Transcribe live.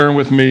Turn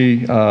with me,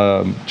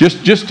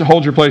 just to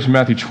hold your place in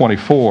Matthew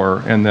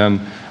 24, and then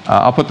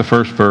I'll put the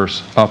first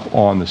verse up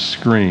on the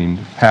screen.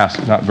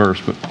 Not verse,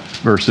 but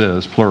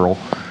verses, plural.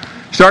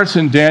 Starts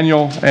in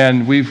Daniel,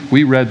 and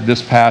we read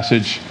this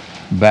passage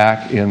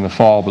back in the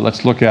fall, but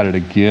let's look at it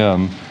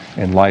again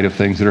in light of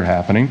things that are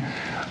happening.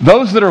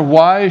 Those that are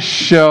wise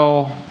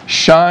shall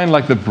shine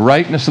like the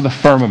brightness of the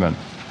firmament.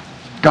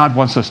 God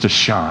wants us to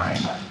shine.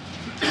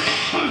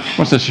 He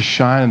wants us to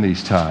shine in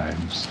these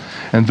times.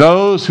 And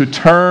those who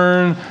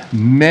turn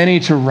many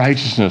to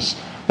righteousness.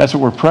 That's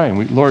what we're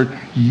praying. Lord,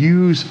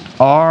 use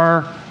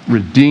our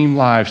redeemed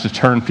lives to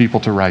turn people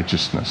to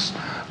righteousness.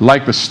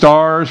 Like the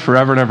stars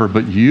forever and ever.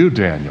 But you,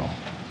 Daniel,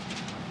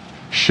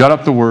 shut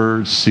up the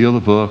words, seal the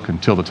book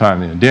until the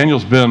time of the end.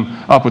 Daniel's been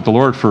up with the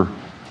Lord for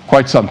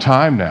quite some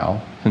time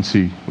now, since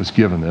he was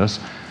given this.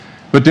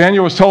 But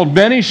Daniel was told,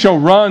 many shall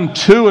run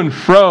to and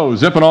fro,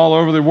 zipping all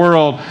over the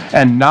world,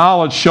 and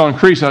knowledge shall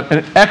increase.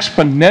 An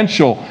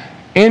exponential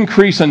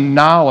increase in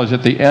knowledge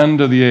at the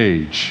end of the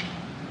age.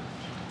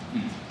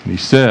 And he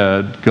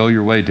said, go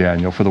your way,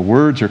 Daniel, for the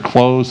words are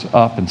closed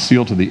up and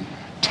sealed to the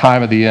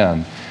time of the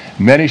end.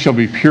 Many shall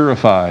be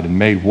purified and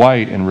made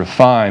white and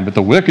refined, but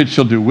the wicked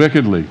shall do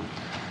wickedly.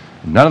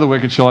 None of the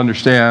wicked shall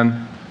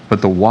understand,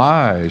 but the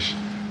wise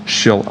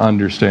shall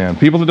understand.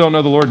 People that don't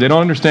know the Lord, they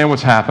don't understand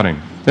what's happening.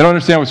 They don't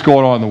understand what's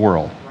going on in the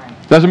world.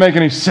 It doesn't make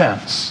any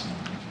sense.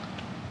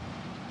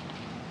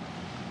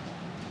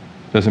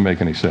 Doesn't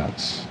make any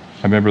sense.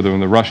 I remember when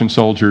the Russian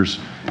soldiers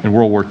in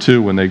World War II,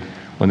 when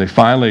they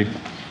finally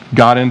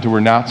got into where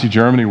Nazi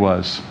Germany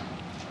was,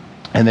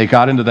 and they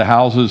got into the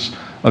houses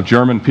of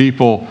German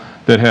people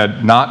that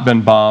had not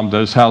been bombed.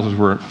 Those houses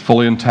were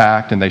fully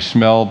intact, and they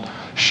smelled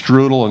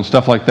strudel and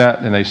stuff like that,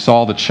 and they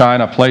saw the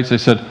china plates. They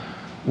said,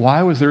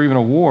 why was there even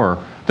a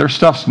war? Their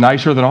stuff's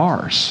nicer than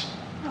ours.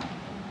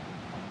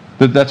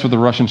 That's what the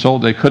Russian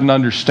soldiers, they couldn't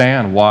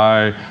understand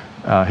why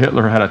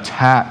Hitler had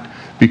attacked,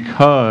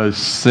 because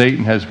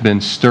Satan has been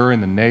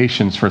stirring the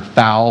nations for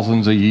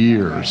thousands of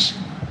years.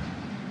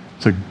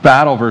 It's a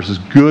battle versus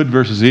good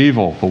versus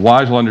evil. The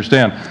wise will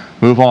understand.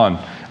 Move on.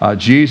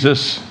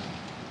 Jesus,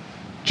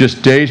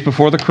 just days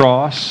before the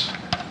cross,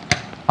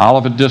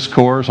 Olivet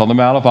Discourse on the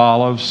Mount of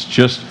Olives,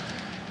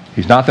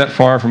 he's not that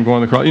far from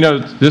going to the cross. You know,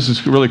 this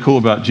is really cool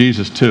about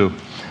Jesus too.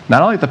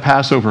 Not only at the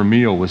Passover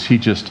meal was he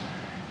just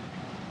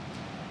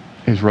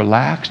as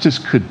relaxed as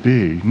could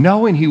be,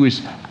 knowing he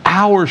was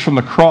hours from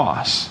the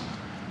cross.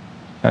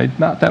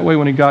 Not that way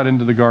when he got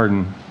into the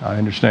garden, I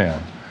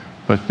understand.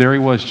 But there he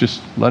was,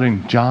 just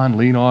letting John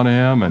lean on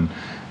him and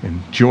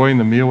enjoying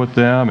the meal with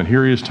them. And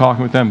here he is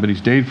talking with them, but he's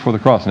days before the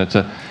cross.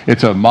 And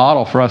it's a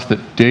model for us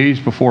that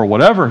days before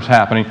whatever is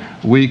happening,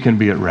 we can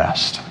be at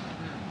rest.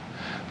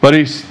 But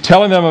he's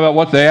telling them about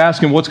what they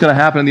ask him, what's going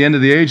to happen at the end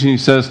of the age. And he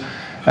says,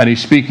 and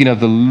he's speaking of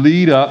the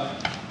lead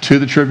up to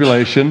the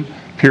tribulation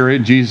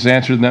period. Jesus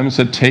answered them and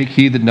said, take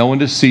heed that no one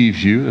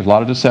deceives you. There's a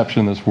lot of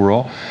deception in this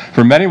world.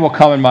 For many will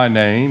come in my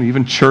name.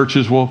 Even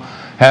churches will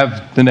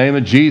have the name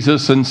of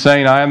Jesus and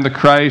saying, I am the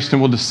Christ,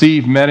 and will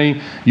deceive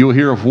many. You will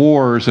hear of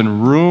wars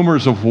and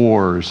rumors of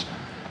wars.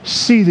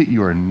 See that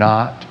you are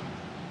not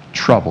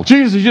troubled.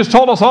 Jesus, you just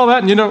told us all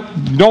that, and you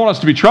don't want us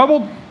to be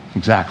troubled?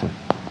 Exactly.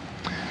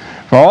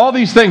 For all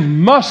these things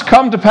must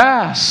come to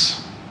pass.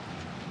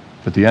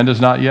 But the end is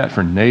not yet,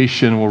 for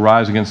nation will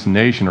rise against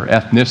nation, or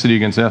ethnicity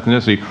against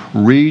ethnicity,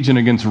 region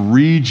against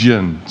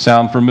region.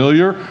 Sound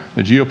familiar?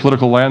 The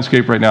geopolitical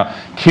landscape right now.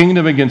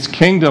 Kingdom against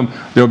kingdom.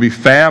 There will be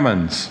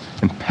famines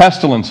and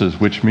pestilences,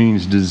 which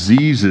means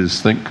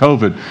diseases, think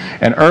COVID,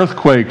 and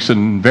earthquakes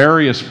in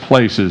various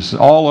places,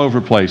 all over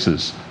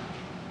places.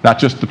 Not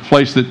just the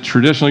place that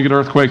traditionally get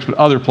earthquakes, but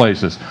other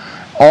places.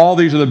 All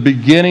these are the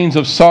beginnings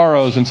of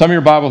sorrows. And some of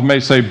your Bibles may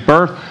say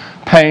birth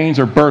pains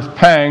or birth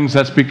pangs.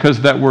 That's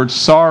because that word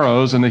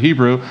sorrows in the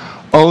Hebrew,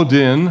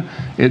 odin,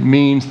 it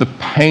means the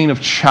pain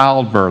of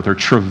childbirth or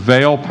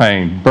travail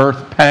pain,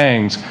 birth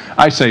pangs.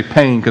 I say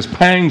pain because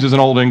pangs is an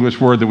old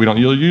English word that we don't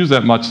use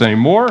that much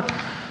anymore,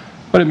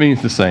 but it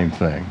means the same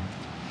thing.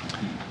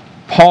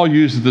 Paul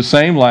uses the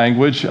same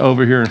language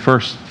over here in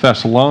 1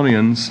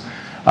 Thessalonians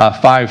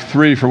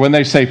 5:3. For when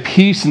they say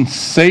peace and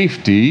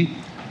safety,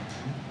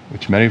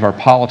 which many of our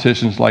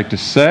politicians like to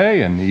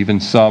say, and even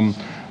some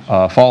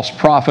false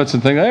prophets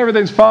and think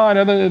everything's fine,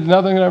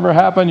 nothing will ever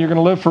happen, you're going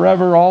to live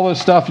forever, all this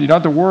stuff, you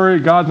don't have to worry,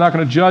 God's not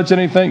going to judge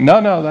anything.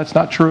 No, that's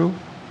not true.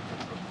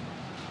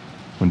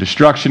 When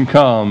destruction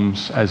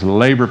comes as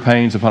labor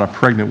pains upon a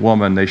pregnant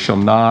woman, they shall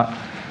not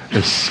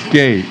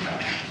escape.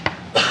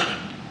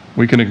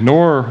 We can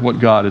ignore what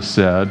God has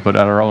said, but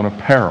at our own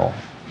peril.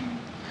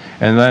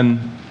 And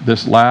then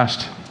this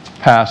last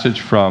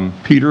passage from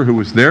Peter, who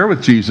was there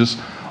with Jesus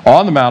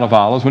on the Mount of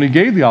Olives when he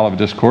gave the Olivet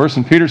Discourse.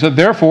 And Peter said,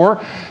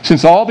 therefore,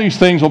 since all these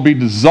things will be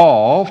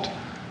dissolved,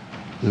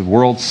 the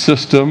world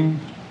system,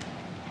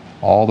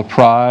 all the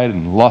pride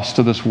and lust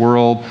of this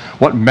world,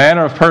 what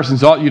manner of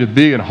persons ought you to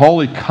be in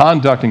holy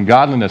conduct and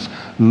godliness,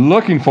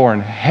 looking for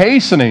and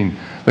hastening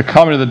the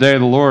coming of the day of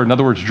the Lord. In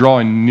other words,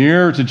 drawing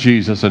near to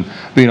Jesus and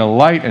being a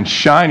light and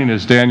shining,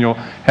 as Daniel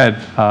had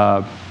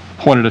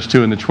pointed us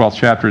to in the 12th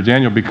chapter of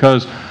Daniel,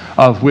 because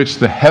of which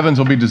the heavens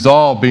will be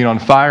dissolved, being on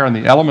fire, and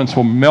the elements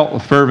will melt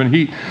with fervent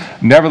heat.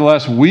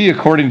 Nevertheless, we,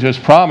 according to his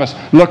promise,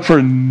 look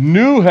for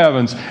new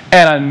heavens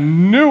and a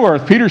new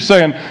earth. Peter's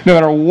saying, no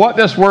matter what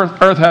this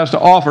earth has to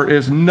offer,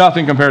 is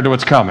nothing compared to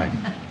what's coming,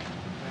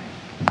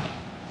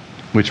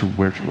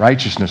 where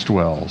righteousness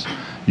dwells.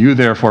 You,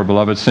 therefore,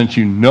 beloved, since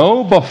you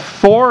know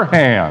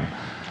beforehand,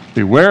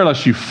 beware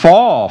lest you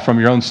fall from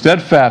your own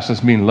steadfastness,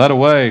 being led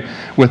away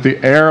with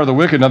the error of the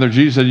wicked. Another,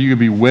 Jesus said you could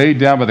be weighed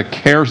down by the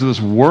cares of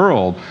this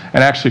world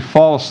and actually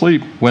fall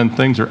asleep when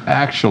things are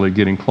actually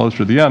getting closer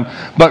to the end.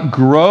 But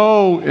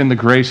grow in the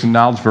grace and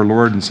knowledge of our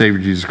Lord and Savior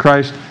Jesus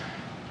Christ.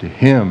 To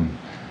him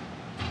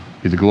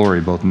be the glory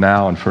both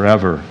now and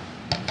forever.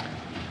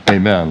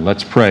 Amen.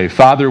 Let's pray.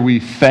 Father, we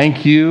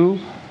thank you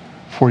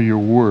for your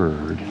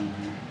word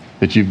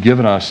that you've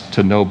given us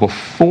to know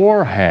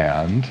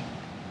beforehand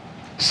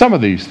some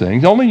of these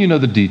things. Only you know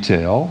the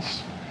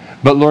details.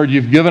 But Lord,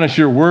 you've given us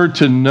your word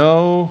to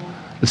know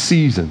the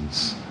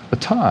seasons, the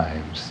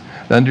times,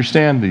 to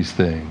understand these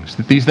things,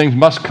 that these things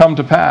must come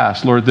to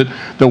pass. Lord, that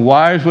the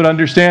wise would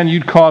understand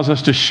you'd cause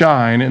us to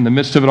shine in the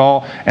midst of it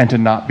all and to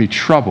not be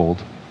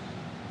troubled.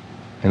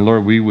 And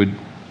Lord, we would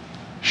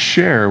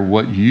share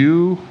what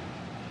you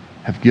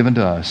have given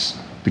to us,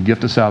 the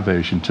gift of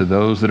salvation, to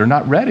those that are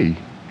not ready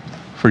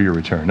for your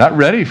return, not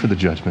ready for the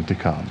judgment to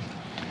come.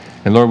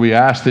 And Lord, we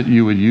ask that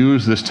you would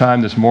use this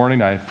time this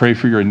morning. I pray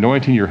for your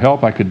anointing, your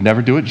help. I could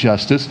never do it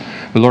justice.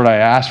 But Lord, I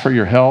ask for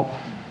your help,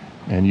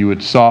 and you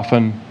would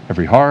soften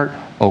every heart,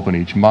 open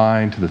each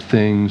mind to the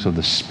things of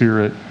the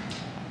Spirit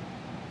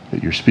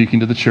that you're speaking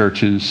to the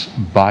churches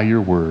by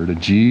your word.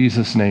 In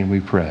Jesus' name we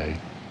pray.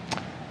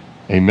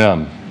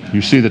 Amen.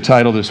 You see the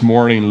title this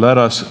morning, Let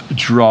Us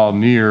Draw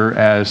Near,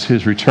 as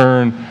his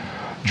return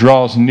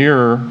draws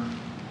nearer.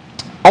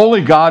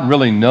 Only God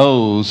really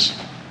knows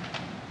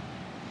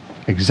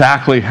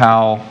exactly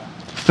how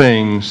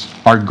things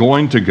are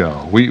going to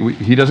go.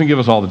 He doesn't give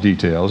us all the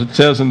details. It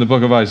says in the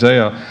book of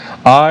Isaiah,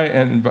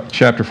 in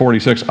chapter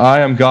 46,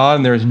 I am God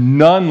and there is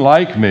none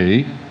like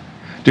me,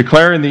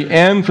 declaring the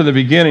end from the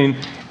beginning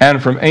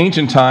and from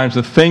ancient times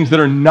the things that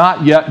are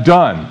not yet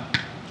done.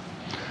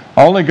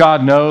 Only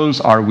God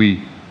knows, are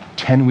we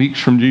 10 weeks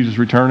from Jesus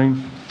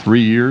returning?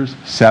 3 years?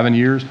 7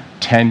 years?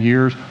 10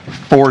 years?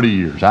 40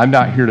 years? I'm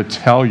not here to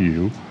tell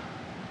you.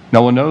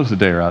 No one knows the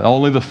day or hour.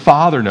 Only the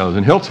Father knows,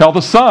 and he'll tell the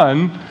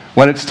Son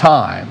when it's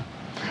time.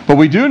 But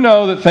we do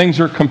know that things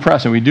are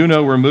compressing. We do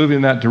know we're moving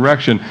in that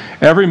direction.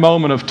 Every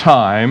moment of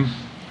time,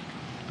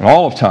 and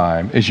all of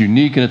time, is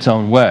unique in its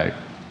own way.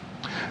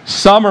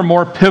 Some are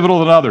more pivotal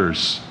than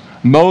others.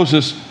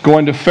 Moses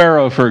going to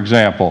Pharaoh, for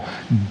example.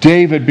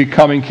 David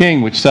becoming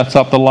king, which sets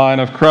up the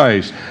line of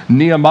Christ.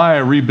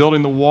 Nehemiah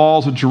rebuilding the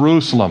walls of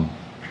Jerusalem.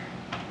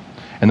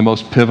 And the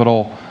most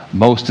pivotal,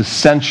 most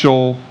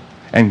essential,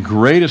 and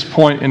greatest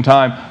point in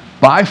time,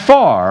 by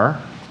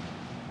far,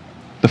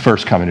 the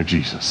first coming of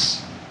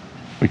Jesus.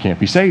 We can't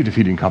be saved if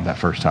he didn't come that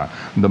first time.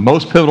 The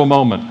most pivotal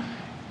moment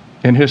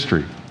in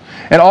history.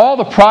 And all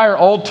the prior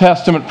Old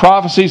Testament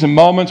prophecies and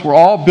moments were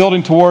all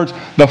building towards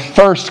the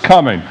first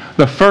coming.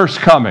 The first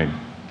coming.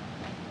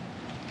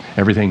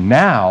 Everything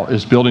now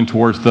is building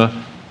towards the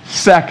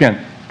second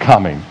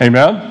coming.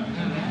 Amen?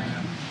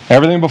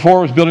 Everything before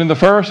was building to the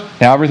first.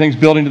 Now everything's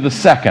building to the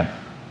second.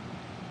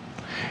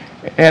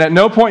 And at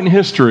no point in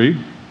history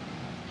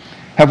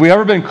have we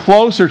ever been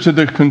closer to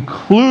the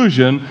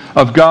conclusion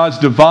of God's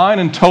divine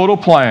and total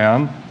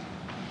plan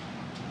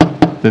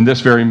than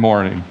this very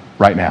morning,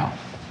 right now.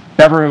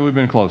 Never have we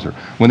been closer.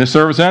 When this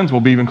service ends,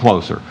 we'll be even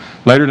closer.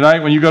 Later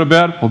tonight, when you go to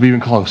bed, we'll be even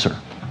closer.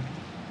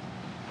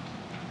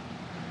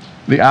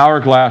 The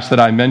hourglass that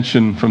I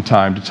mention from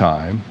time to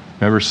time,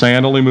 remember,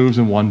 sand only moves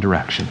in one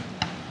direction.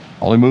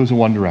 Only moves in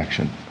one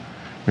direction.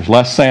 There's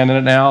less sand in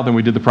it now than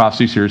we did the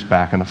prophecy series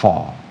back in the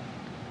fall.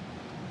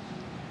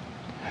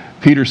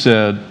 Peter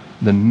said,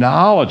 the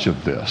knowledge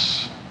of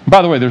this.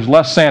 By the way, there's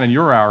less sand in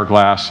your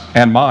hourglass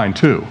and mine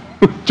too.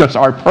 Just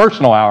our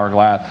personal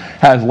hourglass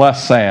has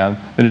less sand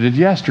than it did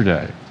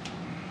yesterday.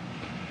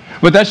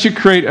 But that should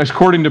create,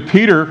 according to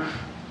Peter,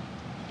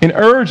 an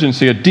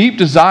urgency, a deep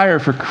desire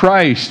for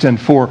Christ and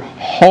for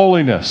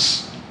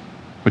holiness,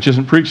 which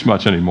isn't preached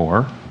much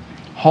anymore.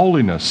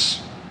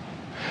 Holiness.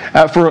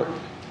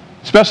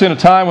 Especially in a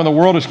time when the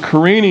world is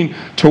careening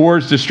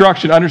towards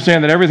destruction,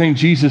 understand that everything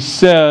Jesus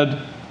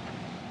said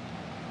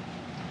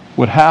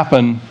would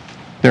happen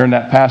there in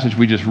that passage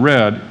we just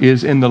read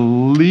is in the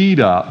lead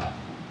up,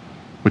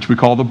 which we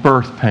call the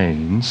birth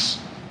pains,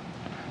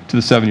 to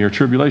the 7-year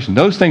tribulation.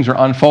 Those things are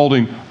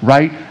unfolding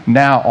right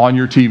now on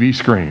your TV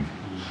screen,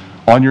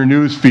 on your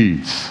news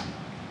feeds.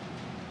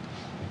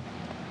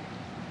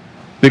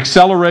 The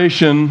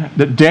acceleration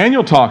that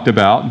Daniel talked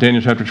about,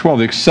 Daniel chapter 12,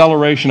 the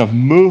acceleration of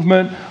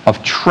movement,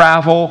 of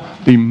travel,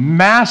 the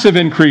massive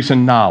increase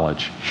in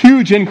knowledge,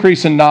 huge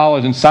increase in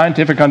knowledge and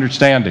scientific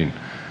understanding.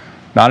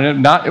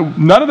 None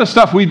of the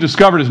stuff we've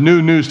discovered is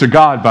new news to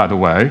God, by the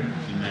way.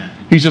 Amen.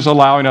 He's just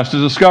allowing us to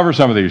discover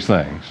some of these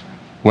things.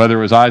 Whether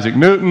it was Isaac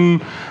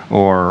Newton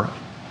or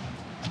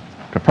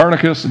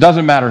Copernicus. It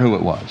doesn't matter who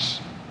it was.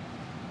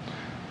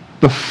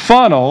 The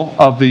funnel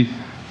of the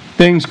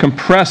things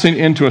compressing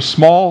into a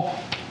small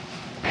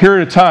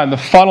period of time, the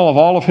funnel of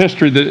all of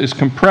history that is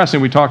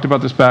compressing, we talked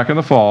about this back in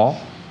the fall,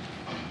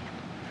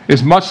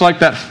 is much like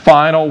that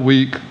final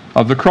week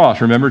of the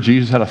cross. Remember,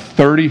 Jesus had a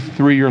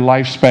 33-year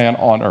lifespan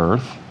on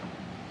earth,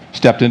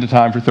 stepped into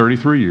time for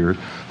 33 years.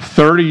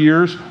 30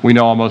 years we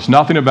know almost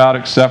nothing about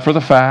except for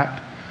the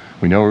fact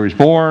we know where he was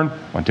born,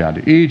 went down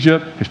to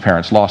Egypt, his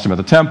parents lost him at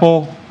the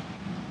temple,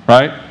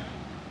 right?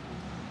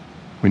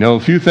 We know a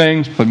few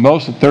things, but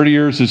most of 30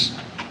 years is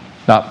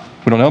not,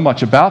 we don't know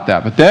much about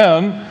that. But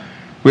then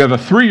we have a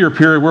 3-year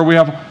period where we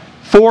have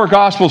 4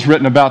 Gospels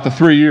written about the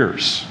 3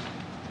 years.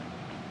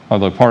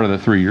 Although part of the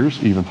 3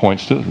 years even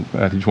points to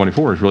Matthew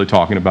 24 is really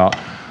talking about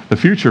the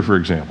future, for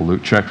example.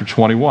 Luke chapter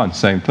 21,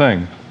 same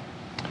thing.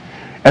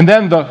 And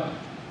then the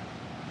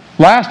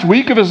last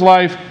week of his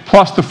life,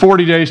 plus the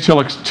 40 days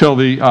till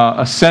the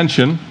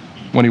ascension,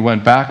 when he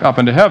went back up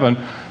into heaven,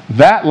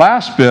 that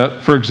last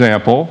bit, for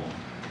example,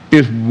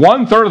 is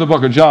 1/3 of the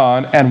book of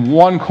John and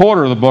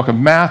 1/4 of the book of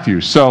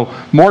Matthew. So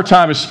more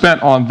time is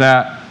spent on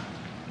that,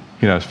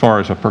 as far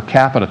as a per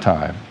capita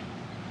time.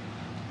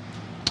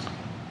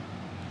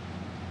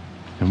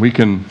 And we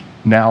can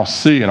now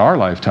see in our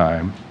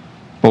lifetime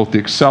both the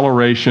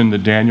acceleration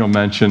that Daniel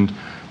mentioned,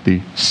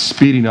 the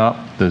speeding up,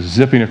 the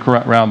zipping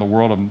around the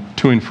world of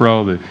to and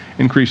fro, the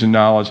increase in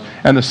knowledge,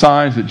 and the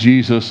signs that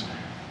Jesus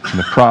and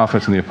the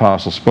prophets and the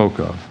apostles spoke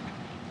of.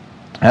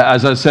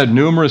 As I said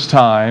numerous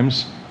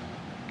times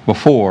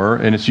before,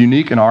 and it's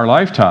unique in our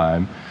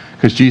lifetime,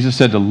 because Jesus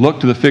said to look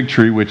to the fig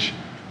tree, which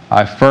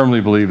I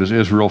firmly believe is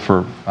Israel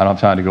for, I don't have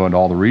time to go into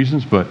all the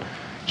reasons, but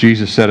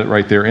Jesus said it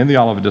right there in the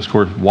Olivet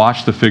Discourse,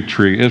 watch the fig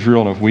tree,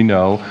 Israel, and if we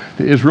know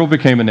that Israel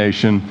became a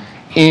nation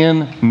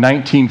in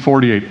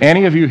 1948.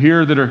 Any of you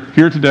here that are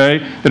here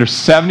today that are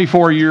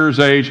 74 years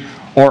age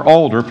or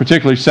older,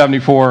 particularly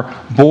 74,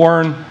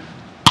 born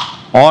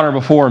on or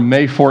before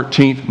May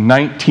 14th,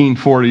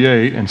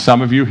 1948, and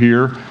some of you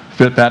here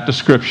fit that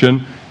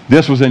description,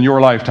 this was in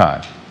your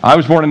lifetime. I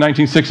was born in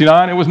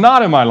 1969. It was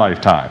not in my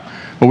lifetime.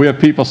 But we have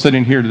people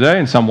sitting here today,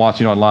 and some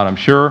watching online, I'm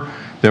sure,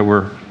 that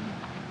were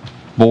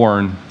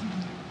born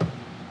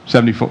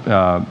 74,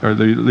 or at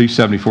least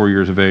 74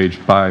 years of age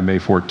by May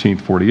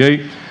 14th,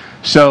 48.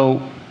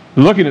 So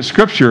looking at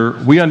Scripture,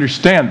 we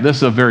understand this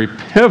is a very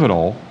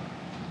pivotal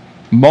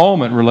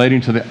moment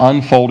relating to the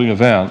unfolding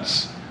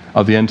events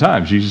of the end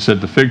times. Jesus said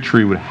the fig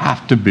tree would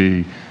have to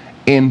be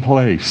in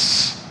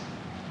place.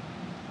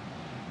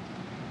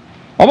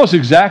 Almost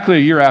exactly a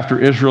year after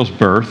Israel's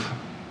birth,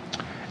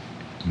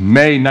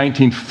 May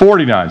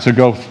 1949, so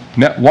go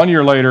 1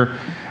 year later,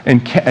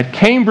 at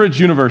Cambridge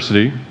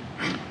University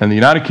in the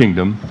United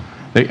Kingdom,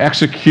 they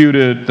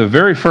executed the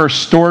very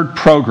first stored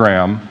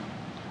program,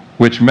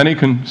 which many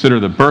consider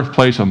the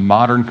birthplace of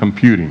modern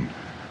computing.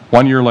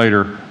 1 year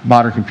later,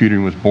 modern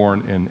computing was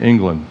born in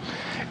England.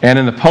 And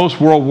in the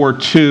post-World War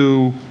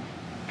II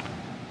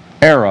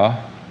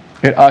era,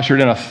 it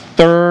ushered in a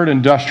third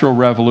industrial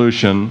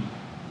revolution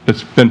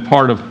that's been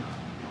part of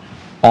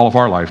all of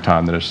our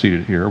lifetime that is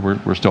seated here.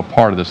 We're still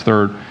part of this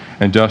third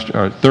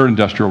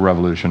industrial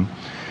revolution.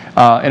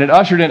 And it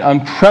ushered in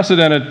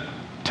unprecedented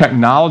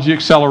technology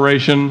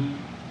acceleration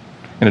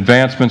and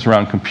advancements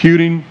around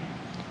computing,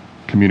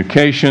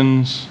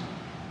 communications,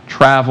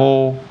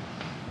 travel,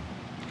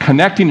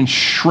 connecting and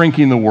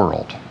shrinking the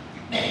world.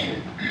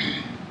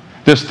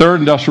 This third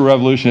industrial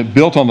revolution, it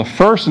built on the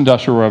first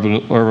industrial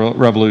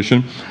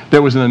revolution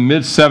that was in the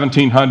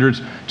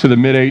mid-1700s to the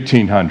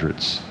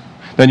mid-1800s.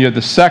 Then you had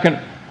the second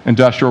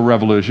industrial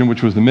revolution,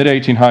 which was the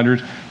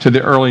mid-1800s to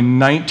the early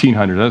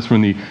 1900s. That's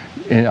when the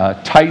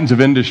titans of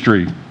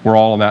industry were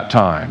all in that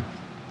time.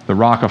 The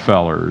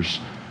Rockefellers,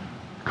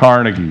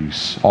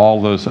 Carnegies,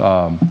 all those,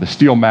 the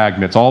steel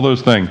magnates, all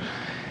those things.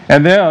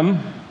 And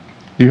then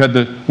you had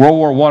the World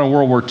War I and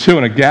World War II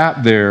and a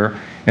gap there.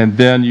 And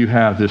then you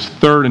have this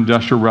third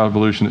industrial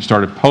revolution that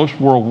started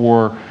post-World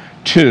War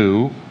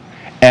II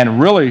and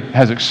really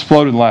has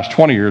exploded in the last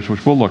 20 years,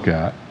 which we'll look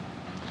at,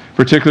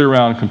 particularly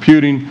around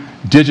computing,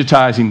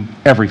 digitizing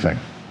everything.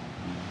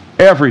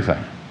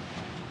 Everything.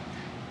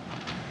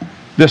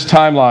 This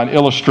timeline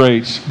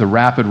illustrates the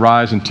rapid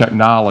rise in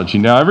technology.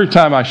 Now, every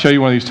time I show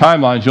you one of these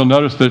timelines, you'll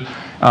notice that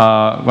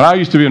when I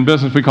used to be in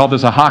business, we called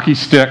this a hockey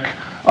stick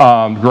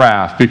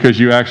graph, because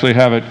you actually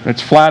have it,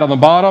 it's flat on the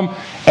bottom,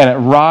 and it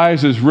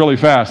rises really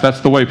fast. That's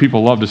the way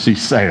people love to see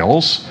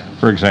sales,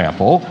 for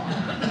example.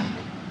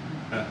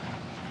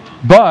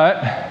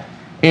 But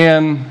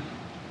in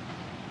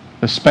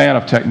the span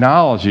of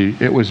technology,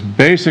 it was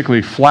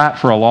basically flat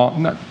for a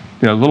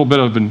little bit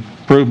of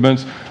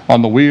improvements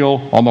on the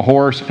wheel, on the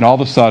horse, and all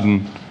of a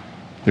sudden,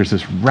 there's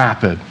this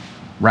rapid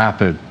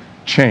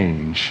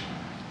change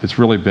that's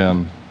really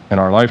been in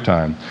our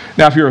lifetime.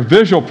 Now, if you're a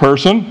visual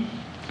person,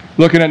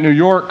 looking at New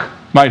York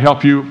might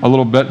help you a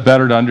little bit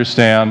better to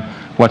understand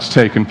what's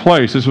taken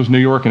place. This was New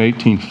York in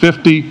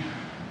 1850,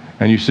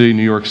 and you see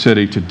New York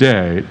City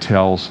today. It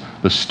tells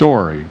the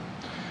story.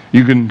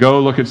 You can go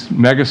look at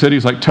mega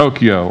cities like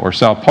Tokyo or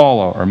Sao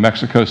Paulo or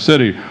Mexico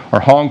City or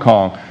Hong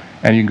Kong,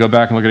 and you can go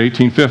back and look at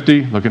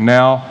 1850, look at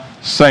now,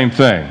 same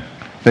thing.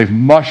 They've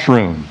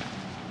mushroomed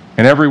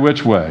in every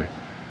which way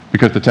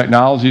because the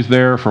technology is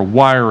there for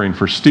wiring,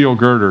 for steel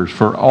girders,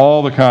 for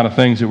all the kind of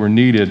things that were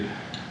needed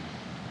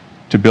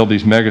to build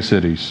these mega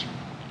cities.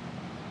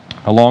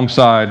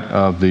 Alongside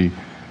of the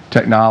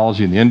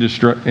technology and the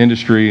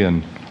industry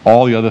and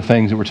all the other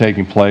things that were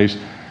taking place,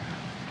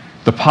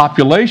 the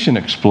population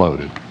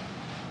exploded.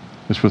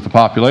 This was the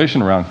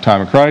population around the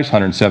time of Christ,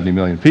 170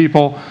 million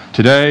people.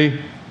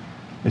 Today,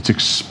 it's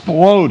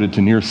exploded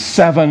to near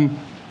 7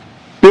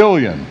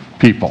 billion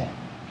people.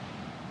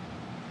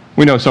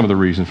 We know some of the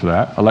reasons for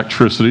that.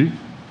 Electricity,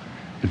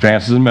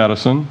 advances in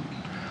medicine,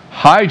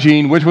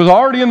 hygiene, which was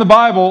already in the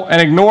Bible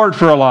and ignored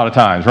for a lot of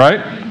times, right?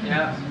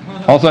 Yeah.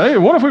 I'll say, hey,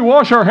 what if we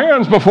wash our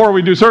hands before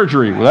we do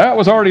surgery? Well, that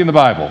was already in the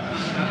Bible.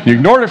 You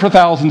ignored it for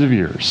thousands of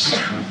years.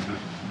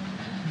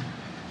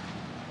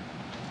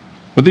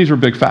 But these were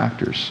big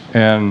factors.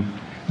 And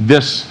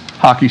this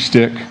hockey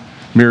stick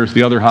mirrors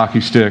the other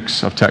hockey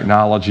sticks of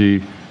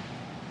technology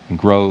and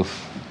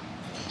growth,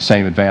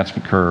 same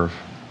advancement curve.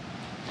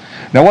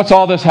 Now, what's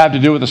all this have to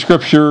do with the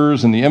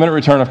Scriptures and the imminent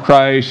return of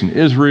Christ and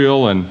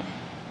Israel and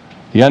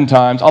the end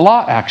times? A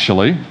lot,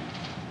 actually,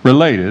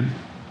 related.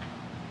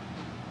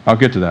 I'll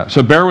get to that.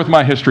 So bear with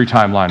my history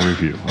timeline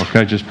review,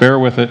 okay? Just bear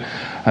with it.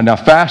 And now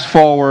fast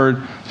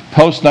forward,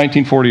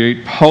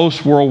 post-1948,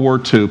 post-World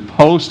War II,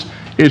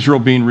 post-Israel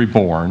being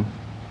reborn,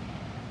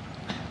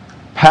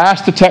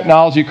 past the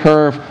technology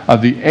curve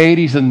of the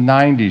 80s and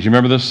 90s. You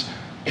remember this?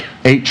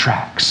 8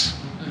 tracks.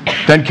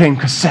 Then came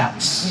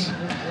cassettes,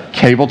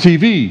 cable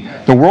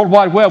TV. The World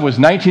Wide Web was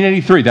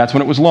 1983. That's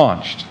when it was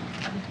launched.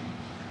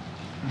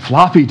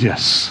 Floppy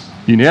disks.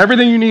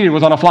 Everything you needed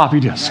was on a floppy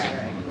disk.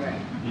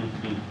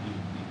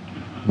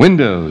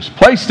 Windows,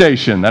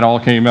 PlayStation, that all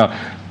came out.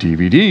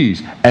 DVDs,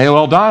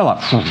 AOL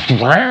dial-up,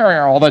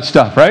 all that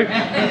stuff, right?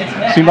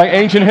 Seemed like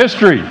ancient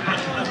history.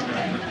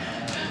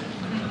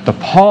 The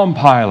Palm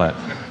Pilot,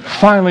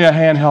 finally a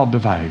handheld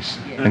device,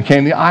 and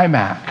came the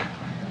iMac.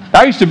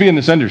 I used to be in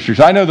this industry,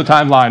 so I know the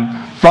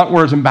timeline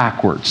frontwards and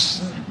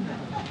backwards.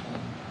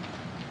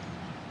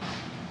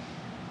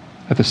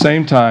 At the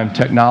same time,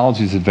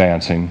 technology is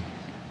advancing,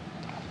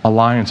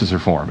 alliances are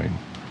forming.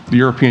 The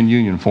European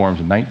Union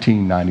forms in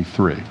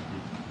 1993.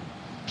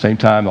 Same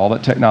time, all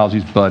that technology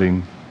is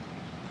budding.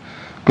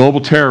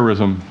 Global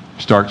terrorism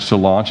starts to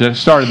launch. It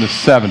started in the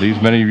 70s.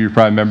 Many of you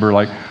probably remember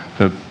like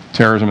the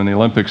terrorism in the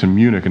Olympics in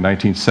Munich in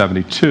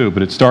 1972.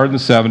 But it started in the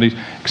 70s,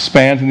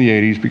 expands in the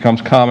 80s,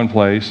 becomes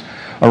commonplace.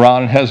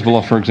 Iran and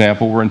Hezbollah, for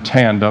example, were in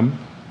tandem.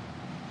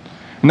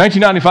 In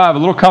 1995, a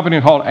little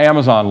company called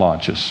Amazon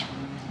launches.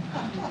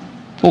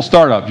 Little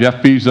startup,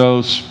 Jeff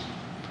Bezos,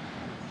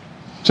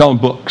 selling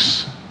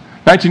books.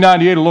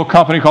 1998, a little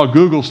company called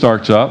Google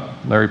starts up.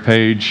 Larry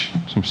Page,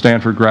 some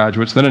Stanford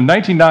graduates. Then in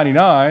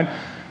 1999,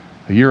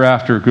 a year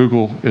after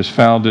Google is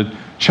founded,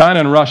 China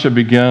and Russia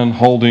began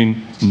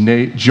holding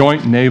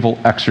joint naval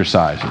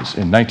exercises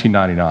in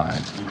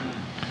 1999.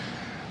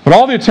 But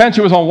all the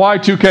attention was on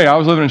Y2K. I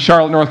was living in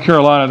Charlotte, North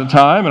Carolina at the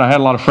time, and I had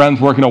a lot of friends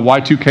working on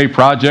Y2K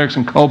projects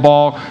and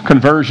COBOL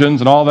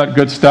conversions and all that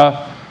good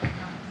stuff.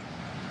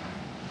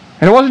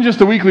 And it wasn't just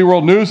the Weekly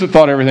World News that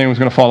thought everything was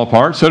going to fall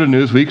apart. So did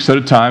Newsweek, so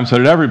did Time, so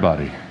did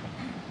everybody.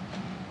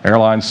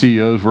 Airline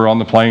CEOs were on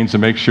the planes to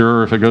make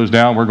sure if it goes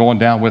down, we're going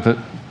down with it.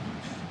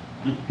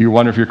 You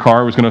wonder if your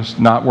car was going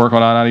to not work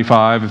on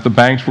I-95, if the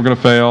banks were going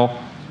to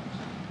fail.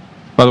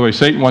 By the way,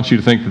 Satan wants you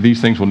to think that these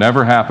things will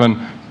never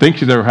happen,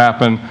 thinks they'll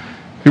happen.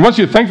 He wants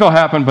you to think they'll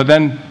happen, but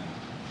then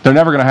they're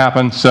never going to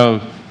happen,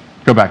 so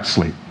go back to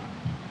sleep.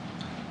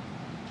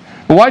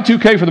 But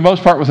Y2K, for the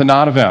most part, was a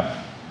non-event.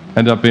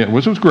 Ended up being,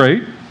 which was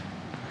great.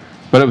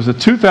 But it was the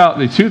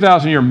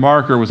 2,000-year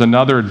marker was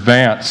another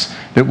advance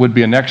that would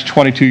be a next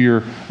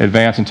 22-year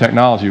advance in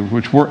technology,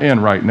 which we're in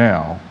right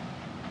now.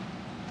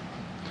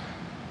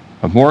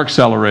 Of more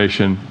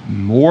acceleration,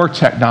 more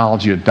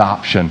technology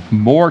adoption,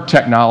 more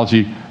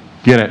technology,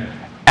 get it,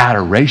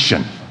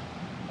 adoration.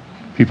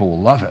 People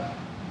will love it.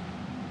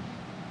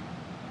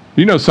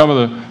 You know some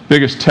of the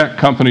biggest tech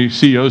company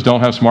CEOs don't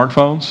have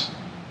smartphones?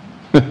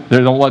 They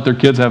don't let their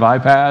kids have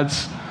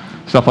iPads,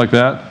 stuff like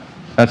that.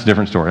 That's a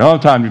different story. I don't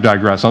have time to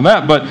digress on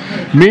that. But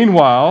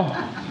meanwhile,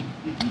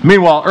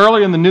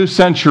 early in the new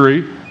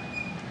century,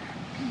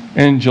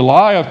 in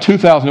July of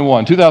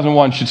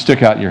 2001 should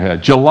stick out in your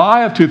head.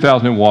 July of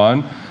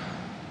 2001,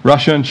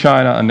 Russia and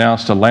China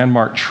announced a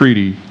landmark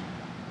treaty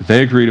that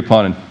they agreed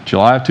upon in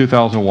July of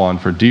 2001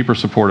 for deeper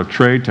support of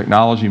trade,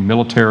 technology,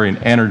 military, and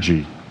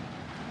energy.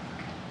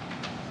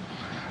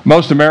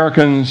 Most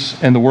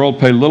Americans in the world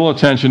paid little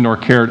attention nor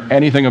cared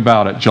anything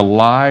about it.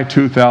 July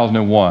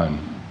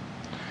 2001.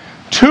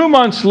 2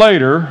 months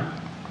later,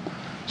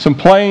 some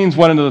planes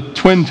went into the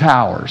Twin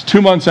Towers.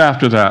 2 months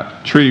after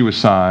that treaty was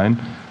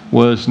signed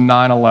was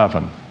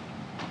 9/11.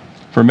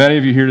 For many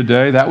of you here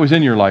today, that was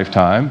in your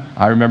lifetime.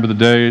 I remember the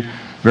day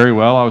very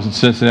well. I was in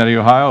Cincinnati,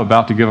 Ohio,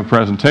 about to give a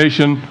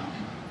presentation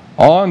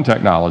on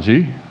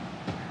technology,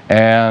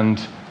 and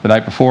The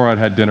night before, I'd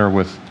had dinner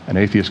with an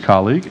atheist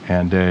colleague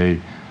and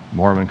a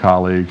Mormon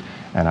colleague,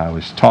 and I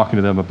was talking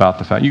to them about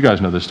the fact, you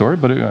guys know this story,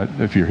 but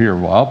if you're here a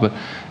while, but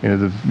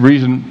the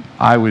reason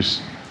I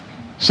was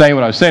saying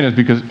what I was saying is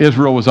because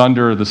Israel was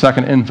under the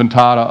second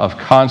intifada of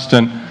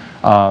constant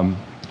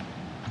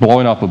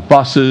blowing up of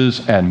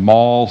buses and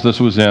malls. This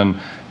was in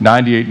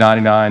 98,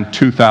 99,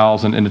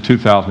 2000, into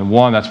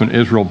 2001. That's when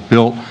Israel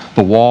built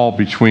the wall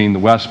between the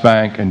West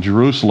Bank and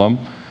Jerusalem.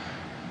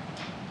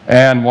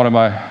 And one of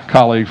my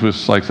colleagues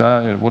was like,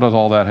 what does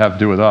all that have to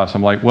do with us?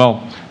 I'm like,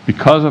 well,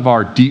 because of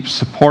our deep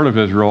support of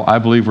Israel, I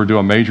believe we're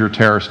doing a major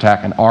terrorist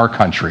attack in our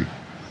country,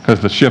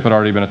 because the ship had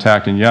already been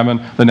attacked in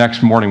Yemen. The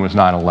next morning was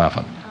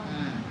 9/11.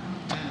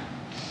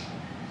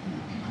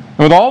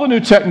 With all the new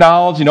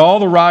technology and all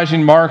the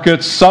rising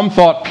markets, some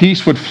thought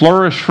peace would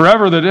flourish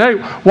forever. That, hey,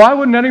 why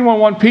wouldn't anyone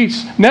want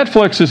peace?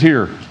 Netflix is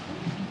here.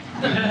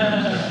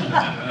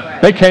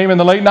 They came in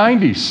the late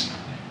 90s.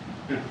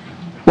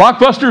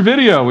 Blockbuster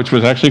Video, which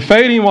was actually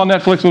fading while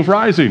Netflix was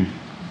rising.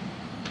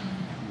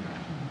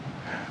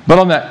 But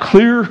on that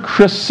clear,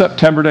 crisp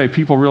September day,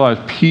 people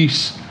realized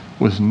peace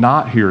was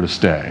not here to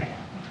stay.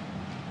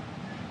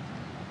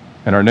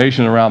 And our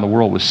nation around the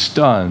world was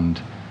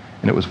stunned.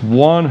 And it was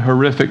one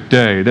horrific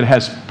day that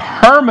has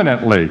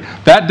permanently,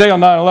 that day on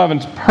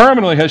 9/11,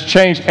 permanently has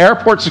changed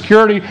airport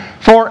security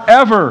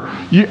forever.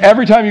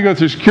 Every time you go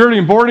through security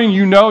and boarding,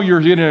 you know you're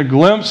getting a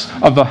glimpse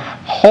of the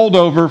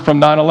holdover from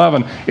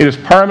 9/11. It is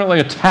permanently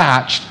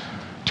attached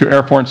to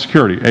airport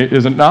security,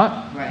 is it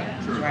not?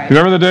 Right.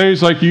 Remember the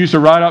days like you used to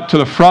ride up to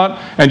the front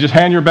and just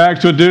hand your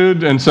bags to a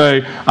dude and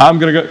say, I'm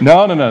going to go.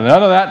 No, none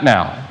of that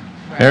now.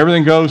 Right.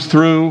 Everything goes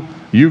through,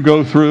 you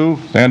go through,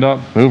 stand up,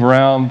 move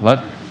around,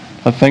 let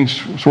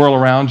things swirl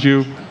around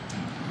you.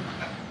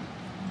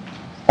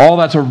 All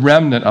that's a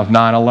remnant of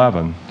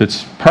 9/11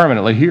 that's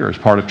permanently here as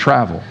part of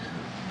travel.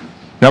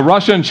 Now,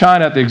 Russia and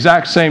China at the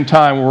exact same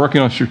time were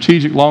working on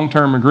strategic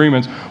long-term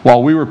agreements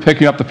while we were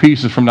picking up the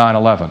pieces from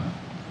 9/11.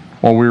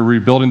 While we were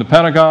rebuilding the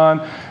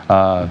Pentagon,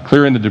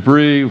 clearing the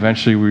debris,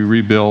 eventually we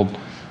rebuild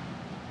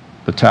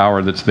the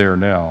tower that's there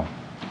now.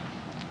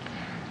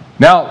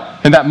 Now,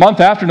 in that month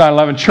after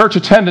 9/11, church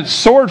attendance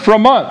soared for a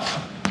month.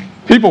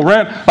 People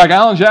ran, like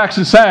Alan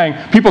Jackson sang,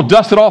 people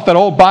dusted off that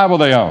old Bible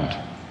they owned.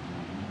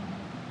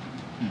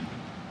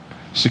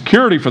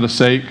 Security for the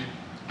sake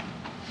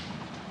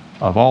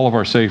of all of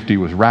our safety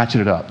was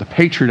ratcheted up. The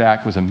Patriot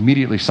Act was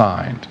immediately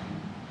signed.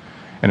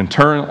 An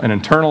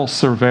internal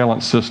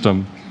surveillance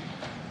system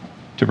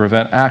to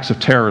prevent acts of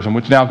terrorism,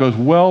 which now goes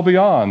well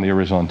beyond the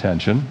original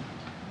intention,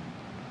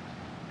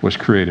 was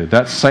created.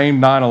 That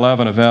same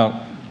 9/11 event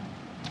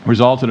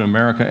resulted in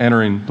America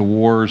entering the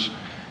wars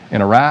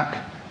in Iraq,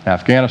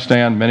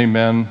 Afghanistan. Many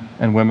men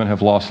and women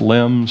have lost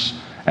limbs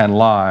and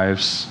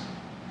lives.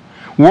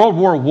 World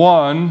War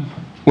I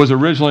was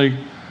originally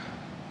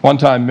one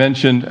time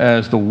mentioned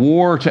as the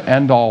war to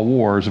end all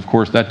wars. Of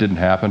course, that didn't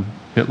happen.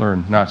 Hitler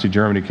and Nazi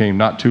Germany came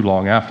not too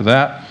long after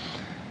that.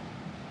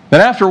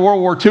 Then after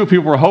World War II,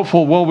 people were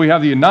hopeful, well, we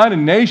have the United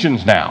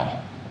Nations now.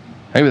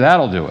 Maybe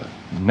that'll do it.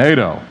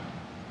 NATO.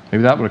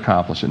 Maybe that would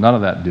accomplish it. None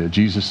of that did.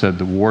 Jesus said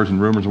the wars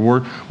and rumors of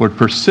war would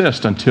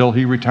persist until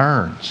he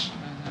returns.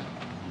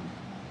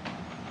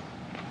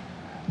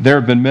 There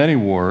have been many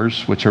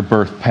wars which are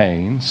birth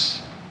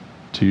pains,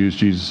 to use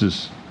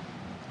Jesus'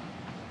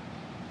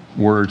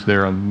 words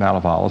there on the Mount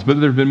of Olives. But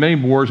there have been many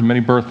wars and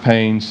many birth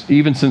pains,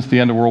 even since the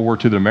end of World War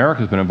II, that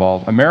America has been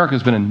involved. America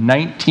has been in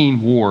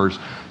 19 wars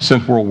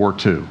since World War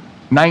II.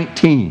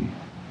 19.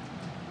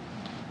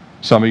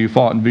 Some of you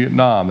fought in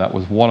Vietnam. That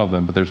was one of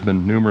them, but there's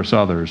been numerous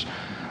others.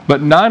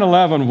 But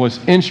 9/11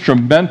 was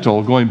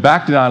instrumental. Going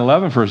back to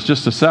 9/11 for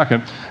just a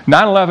second,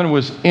 9/11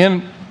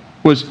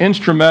 was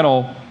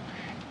instrumental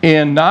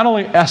in not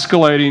only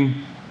escalating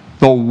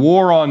the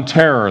war on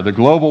terror, the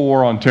global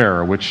war on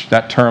terror, which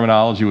that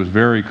terminology was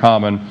very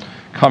common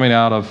coming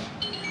out of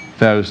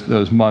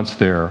those months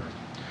there,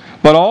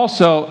 but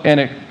also in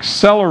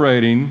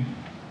accelerating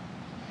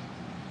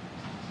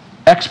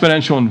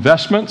exponential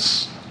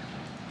investments,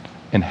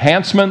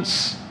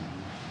 enhancements,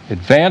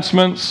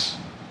 advancements,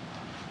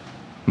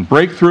 and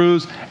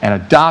breakthroughs, and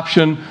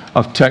adoption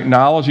of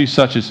technology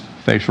such as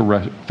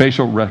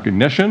facial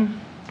recognition,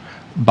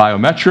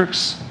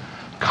 biometrics,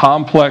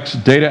 complex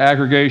data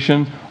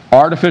aggregation,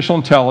 artificial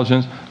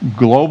intelligence,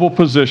 global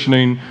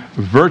positioning,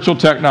 virtual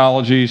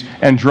technologies,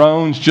 and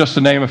drones, just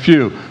to name a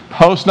few.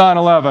 Post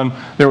 9/11,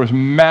 there was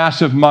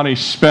massive money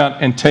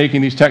spent in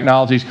taking these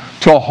technologies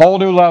to a whole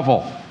new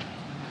level.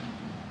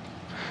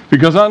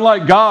 Because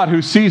unlike God,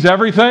 who sees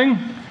everything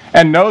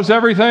and knows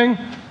everything,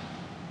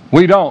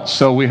 we don't.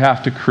 So we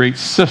have to create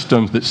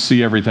systems that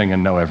see everything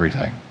and know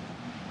everything.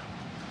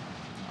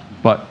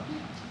 But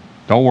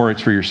don't worry,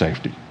 it's for your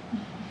safety.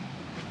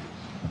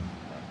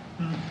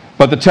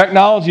 But the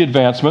technology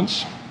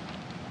advancements,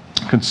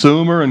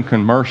 consumer and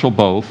commercial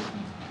both,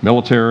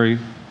 military,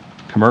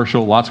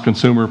 commercial, lots of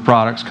consumer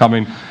products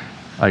coming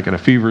like at a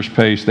feverish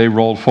pace, they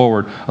rolled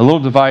forward. A little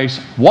device,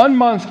 1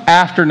 month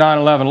after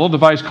 9/11, a little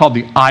device called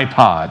the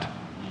iPod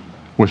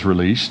was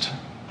released.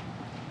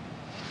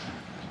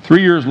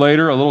 3 years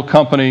later, a little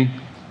company,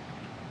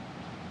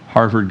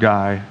 Harvard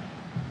guy,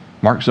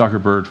 Mark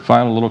Zuckerberg,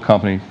 founded a little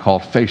company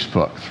called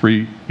Facebook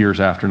 3 years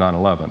after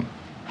 9/11.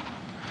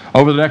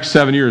 Over the next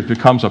 7 years, it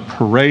becomes a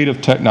parade of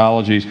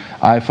technologies: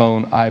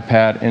 iPhone,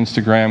 iPad,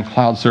 Instagram,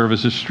 cloud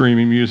services,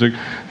 streaming music,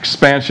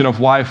 expansion of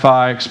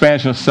Wi-Fi,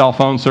 expansion of cell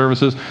phone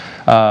services.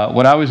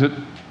 When I was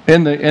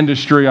in the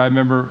industry, I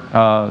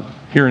remember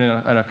hearing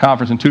at a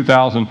conference in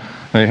 2000,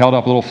 they held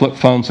up a little flip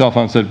phone, cell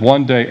phone, and said,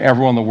 one day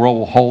everyone in the world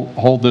will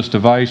hold this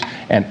device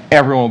and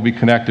everyone will be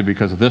connected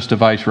because of this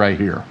device right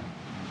here.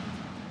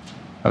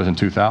 That was in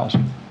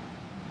 2000.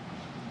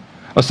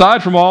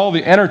 Aside from all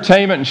the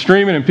entertainment and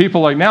streaming, and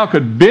people like now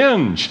could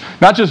binge,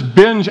 not just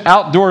binge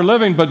outdoor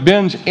living, but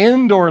binge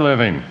indoor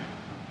living.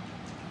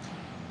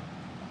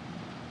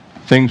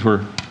 Things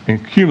were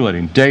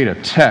accumulating: data,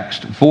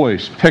 text,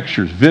 voice,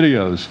 pictures,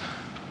 videos.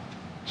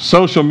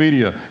 Social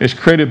media is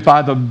created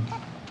by the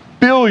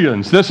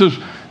billions. This is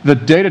the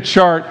data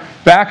chart.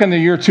 Back in the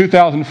year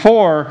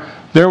 2004,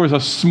 there was a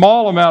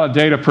small amount of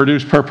data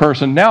produced per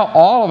person. Now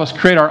all of us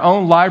create our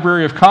own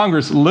Library of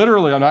Congress,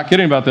 literally, I'm not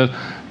kidding about this,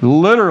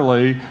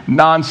 literally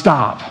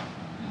nonstop.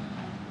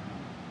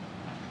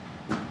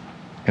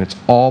 And it's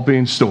all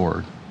being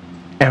stored.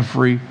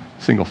 Every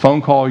single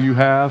phone call you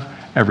have,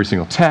 every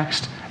single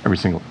text, every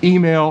single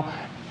email,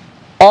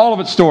 all of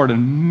it stored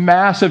in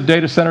massive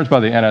data centers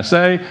by the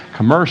NSA,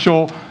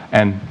 commercial,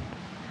 and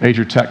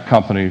major tech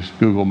companies: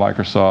 Google,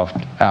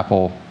 Microsoft,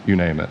 Apple, you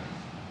name it,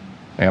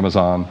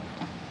 Amazon,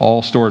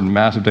 all stored in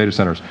massive data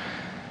centers.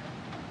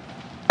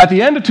 At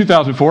the end of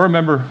 2004,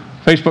 remember,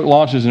 Facebook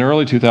launches in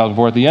early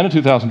 2004. At the end of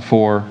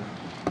 2004,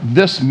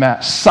 this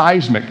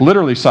seismic,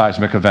 literally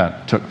seismic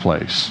event took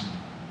place.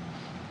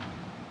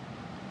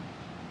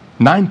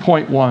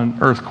 9.1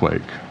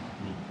 earthquake.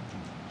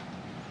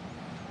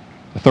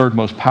 The third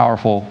most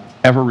powerful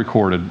ever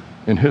recorded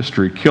in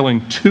history,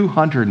 killing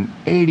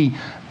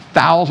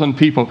 280,000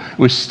 people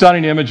with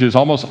stunning images,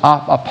 almost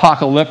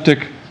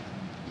apocalyptic.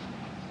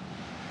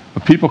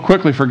 But people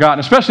quickly forgot,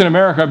 especially in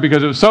America,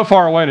 because it was so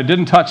far away and it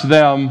didn't touch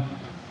them.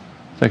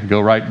 They could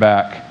go right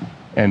back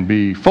and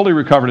be fully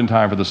recovered in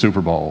time for the Super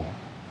Bowl,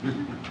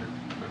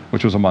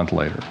 which was a month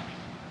later.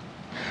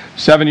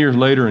 7 years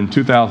later, in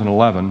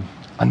 2011,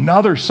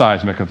 another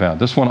seismic event,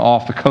 this one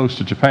off the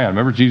coast of Japan.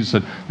 Remember, Jesus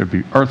said there'd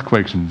be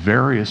earthquakes in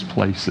various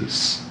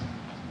places.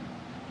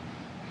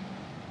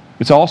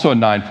 It's also a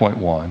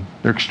 9.1.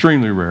 They're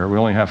extremely rare. We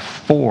only have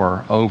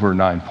 4 over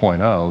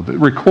 9.0 that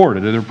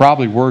recorded. There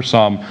probably were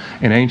some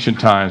in ancient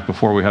times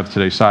before we have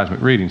today's seismic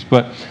readings.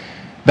 But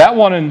that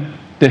one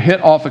that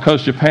hit off the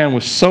coast of Japan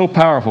was so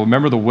powerful.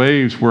 Remember, the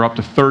waves were up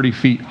to 30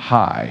 feet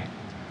high.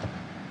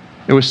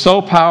 It was so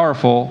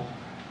powerful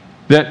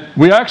that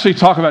we actually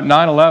talk about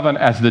 9/11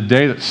 as the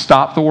day that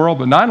stopped the world,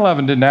 but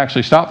 9/11 didn't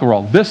actually stop the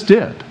world. This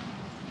did.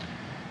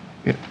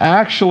 It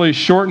actually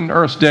shortened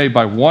Earth's day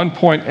by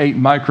 1.8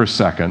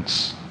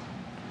 microseconds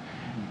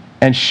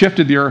and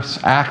shifted the Earth's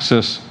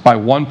axis by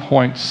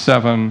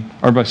 1.7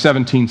 or by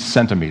 17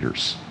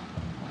 centimeters.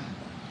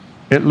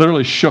 It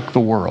literally shook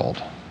the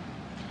world.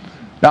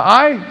 Now,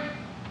 I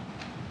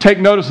take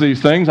notice of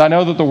these things. I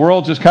know that the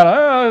world's just kind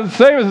of the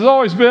same as it's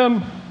always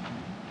been.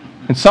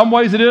 In some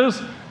ways it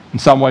is, in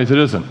some ways it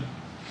isn't.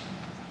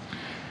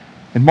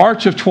 In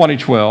March of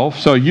 2012,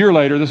 so a year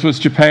later, this was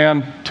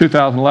Japan,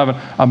 2011,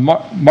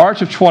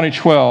 March of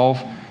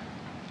 2012,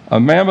 a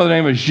man by the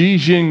name of Xi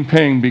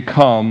Jinping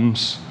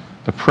becomes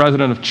the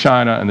president of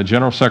China and the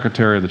general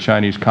secretary of the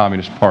Chinese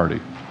Communist Party.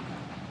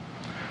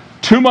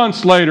 2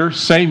 months later,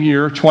 same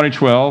year,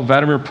 2012,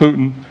 Vladimir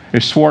Putin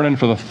is sworn in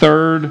for the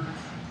third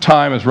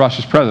time as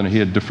Russia's president. He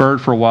had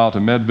deferred for a while to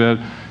Medvedev,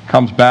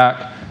 comes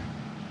back.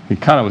 He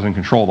kind of was in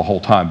control the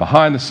whole time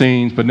behind the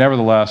scenes, but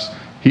nevertheless,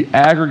 he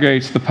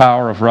aggregates the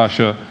power of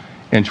Russia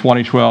in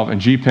 2012,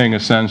 and Xi Jinping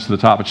ascends to the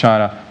top of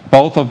China,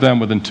 both of them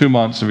within 2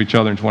 months of each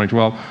other in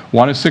 2012.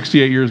 One is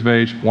 68 years of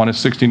age, one is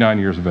 69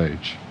 years of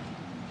age.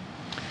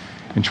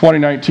 In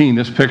 2019,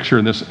 this picture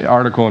in this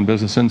article in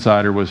Business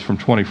Insider was from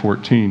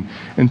 2014.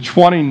 In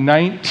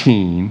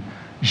 2019,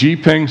 Xi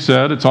Jinping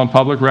said, it's on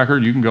public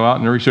record, you can go out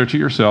and research it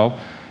yourself,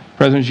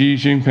 President Xi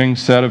Jinping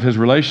said of his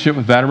relationship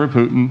with Vladimir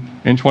Putin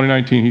in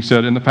 2019, he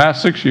said, in the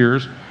past 6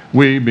 years,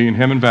 we, being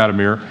him and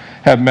Vladimir,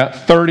 have met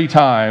 30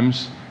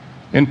 times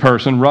in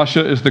person.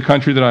 Russia is the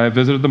country that I have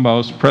visited the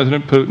most.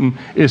 President Putin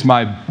is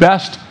my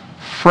best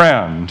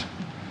friend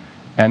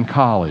and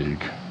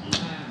colleague.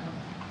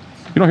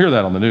 You don't hear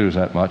that on the news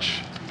that much,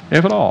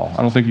 if at all.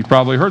 I don't think you've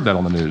probably heard that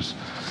on the news,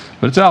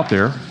 but it's out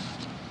there.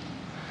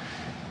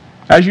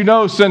 As you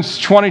know, since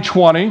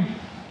 2020,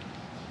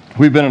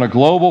 we've been in a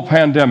global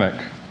pandemic,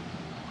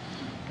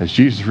 as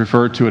Jesus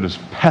referred to it as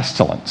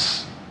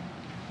pestilence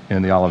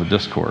in the Olivet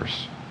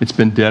Discourse. It's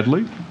been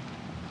deadly.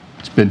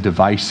 It's been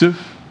divisive.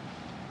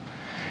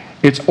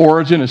 Its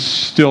origin is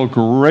still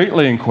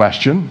greatly in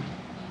question.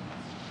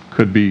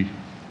 Could be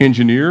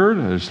engineered.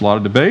 There's a lot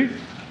of debate.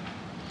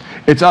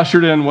 It's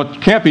ushered in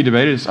what can't be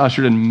debated. It's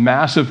ushered in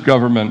massive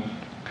government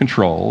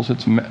controls.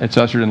 It's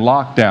ushered in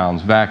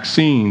lockdowns,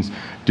 vaccines,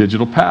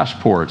 digital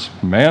passports,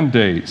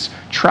 mandates,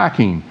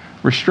 tracking,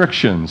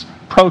 restrictions,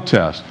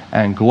 protests,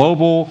 and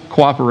global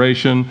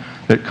cooperation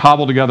that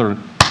cobbled together in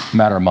a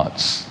matter of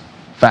months.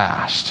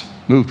 Fast.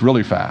 Moved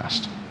really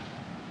fast.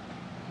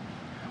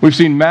 We've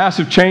seen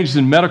massive changes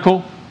in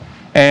medical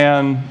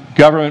and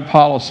government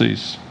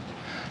policies.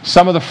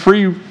 Some of the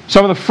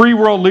free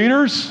world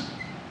leaders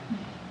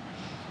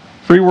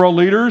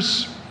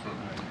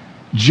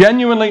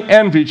genuinely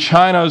envy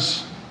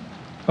China's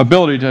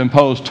ability to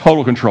impose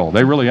total control.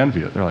 They really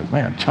envy it. They're like,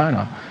 man,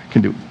 China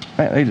can do,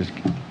 man, they just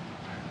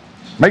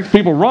make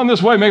people run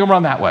this way, make them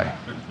run that way.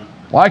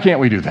 Why can't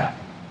we do that?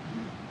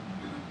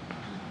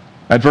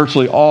 At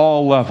virtually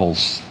all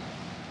levels,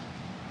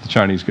 the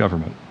Chinese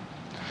government.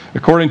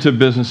 According to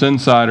Business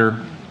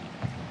Insider,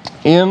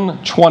 in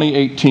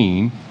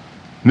 2018,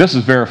 and this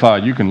is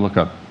verified, you can look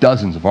up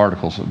dozens of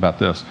articles about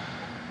this.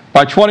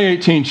 By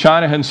 2018,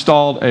 China had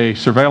installed a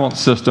surveillance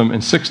system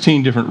in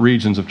 16 different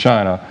regions of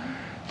China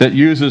that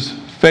uses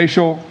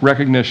facial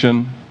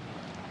recognition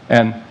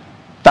and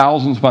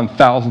thousands upon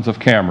thousands of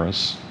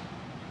cameras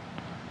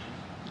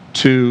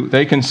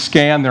they can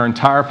scan their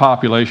entire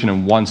population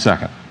in 1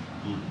 second.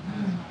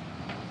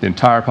 The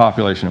entire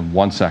population in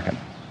 1 second.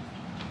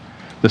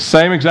 The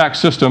same exact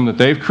system that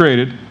they've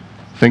created,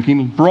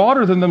 thinking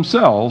broader than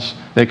themselves,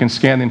 they can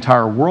scan the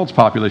entire world's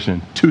population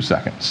in 2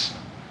 seconds.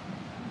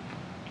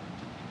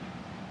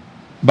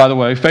 By the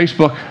way,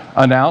 Facebook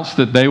announced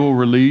that they will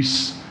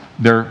release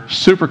their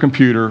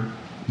supercomputer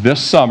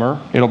this summer.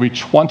 It'll be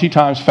 20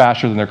 times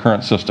faster than their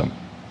current system.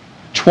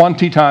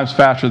 20 times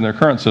faster than their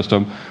current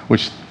system,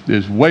 which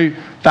is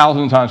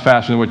thousands of times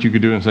faster than what you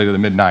could do in, say, the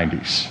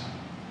mid-90s.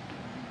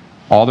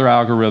 All their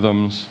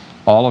algorithms,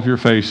 all of your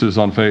faces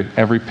on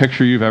every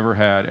picture you've ever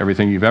had,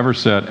 everything you've ever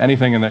said,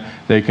 anything in there,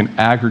 they can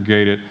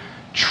aggregate it.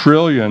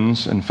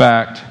 Trillions, in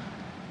fact,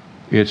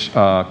 it's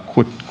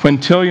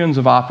quintillions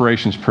of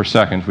operations per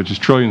second, which is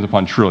trillions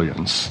upon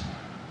trillions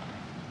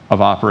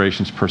of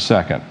operations per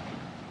second.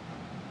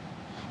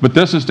 But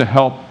this is to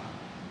help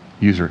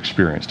user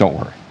experience, don't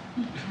worry.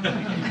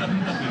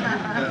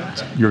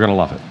 You're going to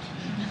love it.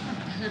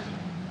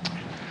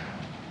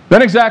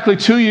 Then exactly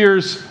 2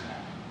 years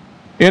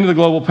into the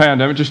global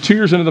pandemic, just 2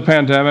 years into the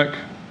pandemic,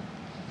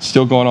 it's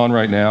still going on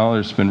right now.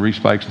 There's been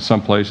respikes in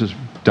some places,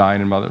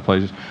 dying in other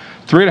places.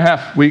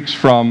 3.5 weeks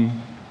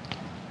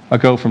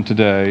ago from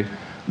today,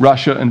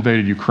 Russia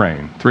invaded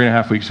Ukraine.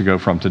 3.5 weeks ago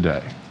from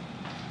today.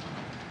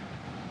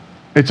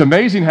 It's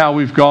amazing how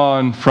we've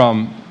gone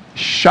from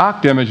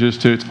shocked images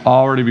to it's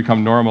already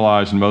become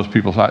normalized in most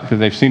people's lives because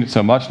they've seen it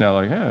so much now.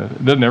 Like, yeah,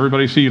 doesn't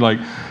everybody see like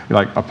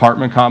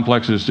apartment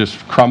complexes just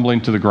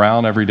crumbling to the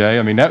ground every day?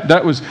 I mean,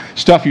 that was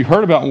stuff you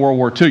heard about in World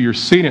War II. You're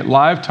seeing it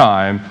live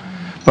time,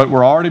 but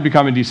we're already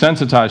becoming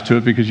desensitized to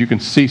it because you can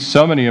see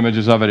so many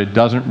images of it, it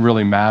doesn't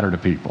really matter to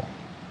people.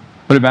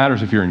 But it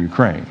matters if you're in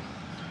Ukraine.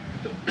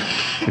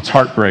 It's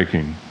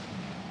heartbreaking.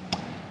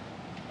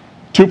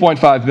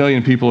 2.5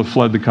 million people have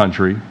fled the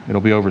country.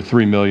 It'll be over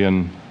 3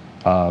 million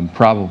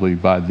probably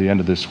by the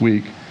end of this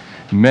week.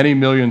 Many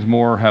millions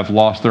more have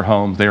lost their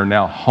homes. They are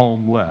now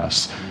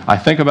homeless. I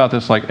think about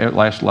this like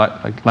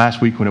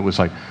last week when it was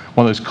like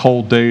one of those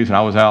cold days and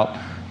I was out,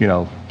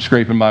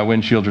 scraping my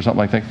windshield or something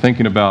like that,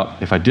 thinking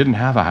about if I didn't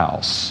have a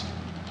house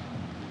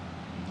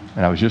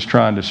and I was just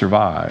trying to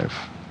survive.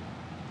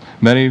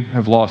 Many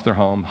have lost their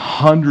home.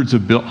 Hundreds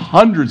of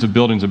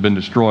buildings have been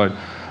destroyed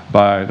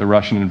by the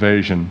Russian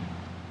invasion.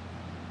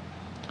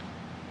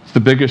 It's the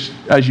biggest,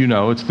 as you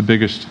know, it's the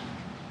biggest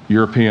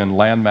European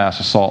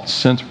landmass assault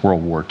since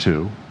World War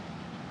II.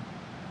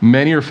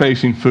 Many are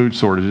facing food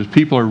shortages.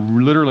 People are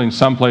literally in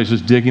some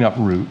places digging up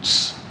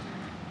roots.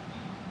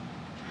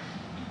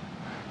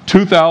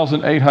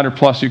 2,800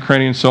 plus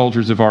Ukrainian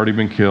soldiers have already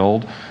been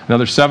killed.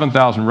 Another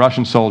 7,000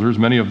 Russian soldiers,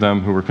 many of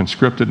them who were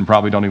conscripted and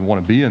probably don't even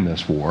want to be in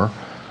this war,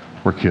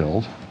 were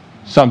killed.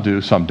 Some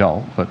do, some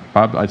don't, but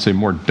I'd say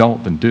more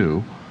don't than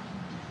do.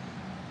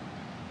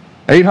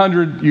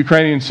 800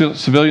 Ukrainian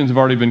civilians have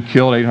already been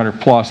killed, 800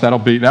 plus. That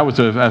was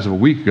as of a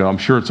week ago. I'm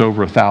sure it's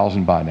over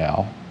 1,000 by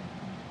now.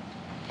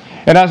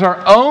 And as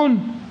our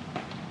own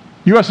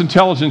U.S.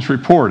 intelligence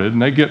reported,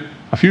 and they get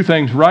a few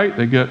things right,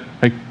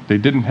 they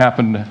didn't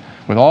happen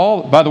with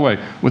all, by the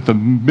way, with the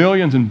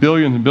millions and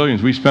billions and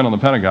billions we spent on the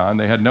Pentagon,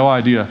 they had no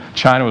idea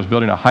China was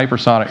building a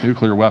hypersonic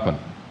nuclear weapon.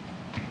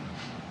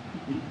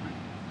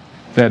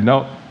 They had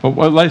no,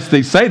 well, at least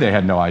they say they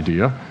had no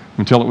idea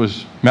until it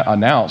was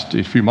announced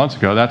a few months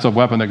ago. That's a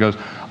weapon that goes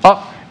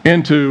up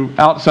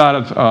outside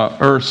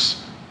of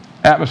Earth's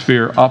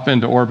atmosphere, up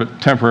into orbit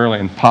temporarily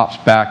and pops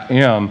back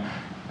in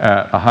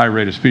at a high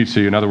rate of speed.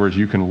 So in other words,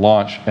 you can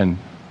launch and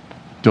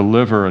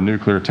deliver a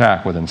nuclear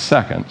attack within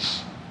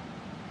seconds.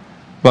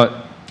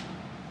 But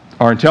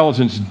our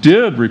intelligence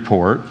did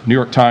report, New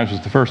York Times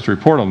was the first to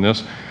report on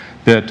this,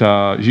 that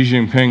Xi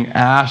Jinping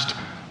asked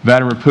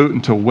Vladimir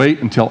Putin to wait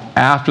until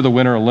after the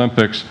Winter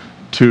Olympics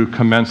to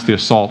commence the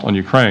assault on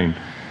Ukraine.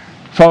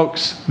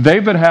 Folks,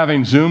 they've been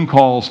having Zoom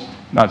calls,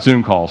 not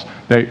Zoom calls,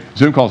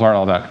 Zoom calls aren't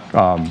all that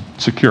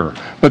secure,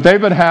 but they've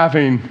been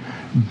having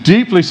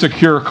deeply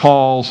secure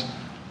calls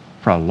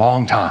for a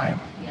long time.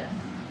 Yes.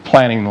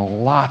 planning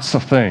lots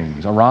of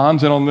things.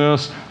 Iran's in on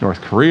this.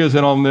 North Korea's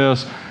in on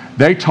this.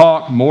 They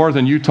talk more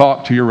than you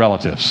talk to your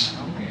relatives.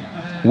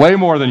 Way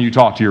more than you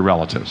talk to your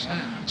relatives.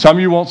 Some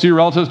of you won't see your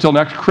relatives till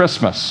next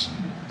Christmas.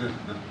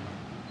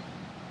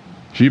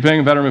 Xi Jinping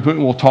and Vladimir Putin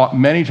will talk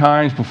many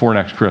times before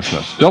next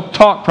Christmas. They'll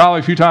talk probably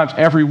a few times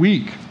every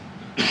week.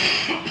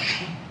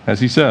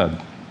 As he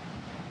said,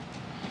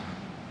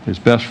 his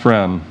best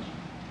friend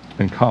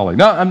and colleague.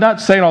 Now, I'm not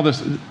saying all this,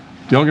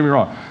 don't get me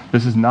wrong.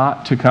 This is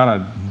not to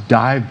kind of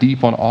dive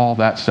deep on all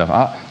that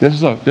stuff. This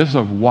is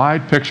a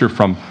wide picture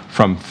from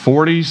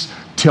 40s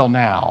till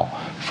now,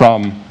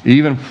 from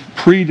even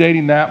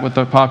predating that with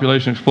the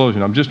population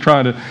explosion. I'm just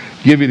trying to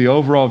give you the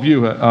overall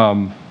view.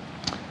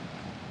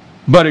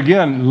 But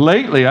again,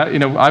 lately,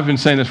 I've been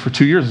saying this for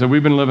 2 years. I said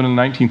we've been living in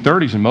the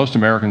 1930s, and most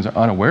Americans are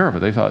unaware of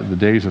it. They thought the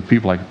days of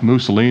people like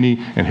Mussolini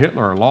and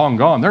Hitler are long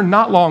gone. They're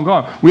not long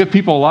gone. We have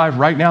people alive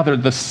right now that are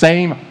the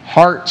same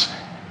hearts,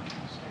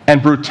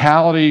 and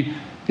brutality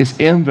is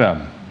in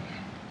them.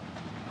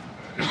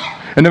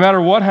 And no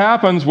matter what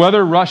happens,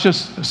 whether Russia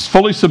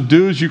fully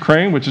subdues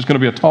Ukraine, which is going to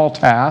be a tall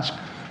task,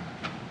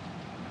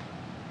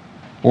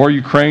 or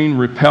Ukraine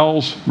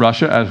repels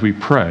Russia as we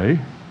pray,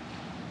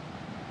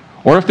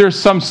 or if there's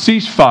some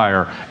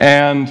ceasefire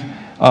and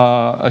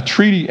a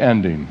treaty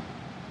ending,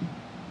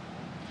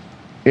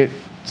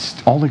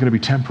 it's only going to be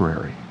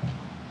temporary.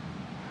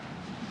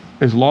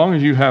 As long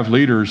as you have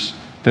leaders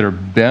that are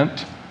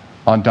bent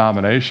on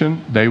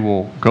domination, they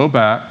will go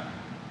back,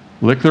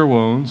 lick their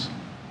wounds,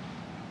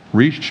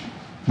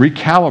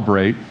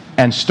 recalibrate,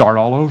 and start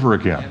all over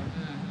again.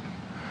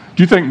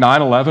 Do you think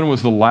 9/11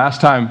 was the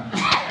last time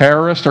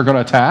terrorists are going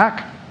to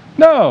attack?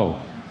 No,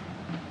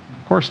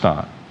 of course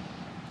not.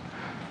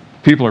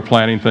 People are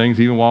planning things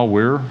even while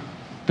we're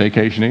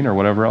vacationing or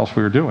whatever else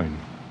we were doing.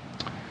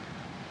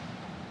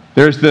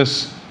 There's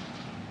this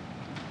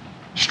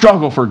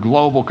struggle for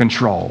global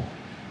control.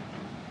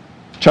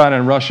 China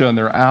and Russia and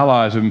their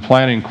allies have been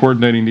planning,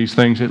 coordinating these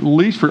things at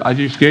least I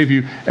just gave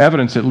you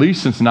evidence at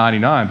least since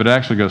 99, but it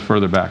actually goes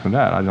further back than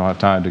that. I don't have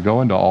time to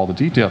go into all the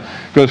detail.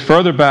 It goes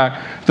further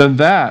back than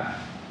that.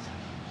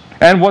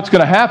 And what's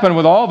going to happen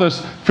with all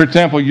this, for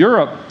example,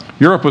 Europe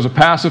was a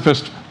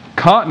pacifist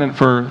continent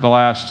for the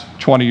last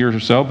 20 years or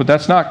so, but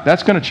that's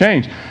going to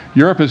change.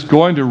 Europe is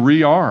going to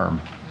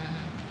rearm.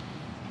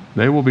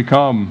 They will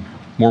become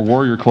more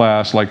warrior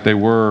class like they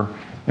were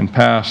in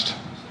past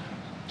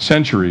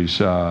centuries.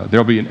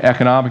 There'll be an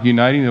economic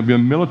uniting, there'll be a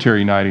military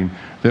uniting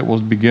that will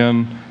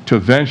begin to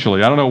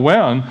eventually, I don't know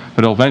when,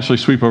 but it'll eventually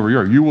sweep over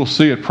Europe. You will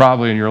see it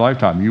probably in your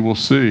lifetime. You will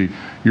see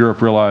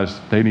Europe realize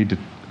they need to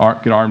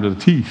get armed to the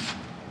teeth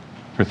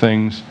for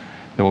things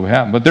that will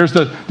happen. But there's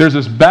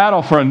this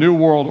battle for a new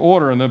world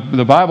order, and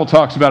the Bible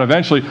talks about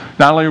eventually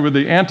not only with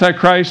the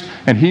Antichrist,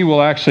 and he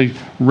will actually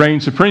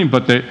reign supreme,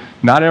 but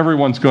not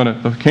everyone's going to,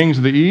 the kings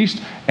of the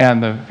east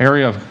and the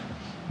area of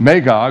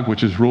Magog,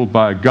 which is ruled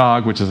by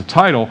Gog, which is a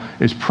title,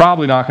 is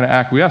probably not going to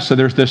acquiesce. So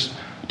there's this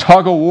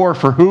tug of war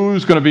for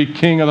who's going to be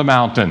king of the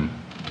mountain.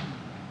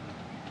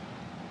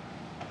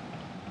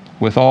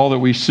 With all that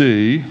we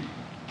see,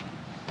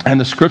 and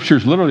the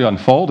scriptures literally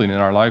unfolding in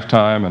our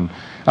lifetime. And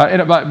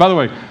by the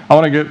way,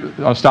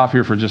 I'll stop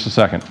here for just a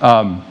second.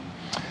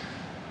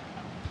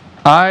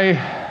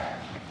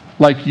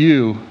 Like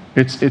you,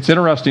 it's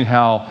interesting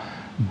how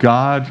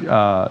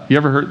God,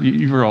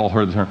 you've all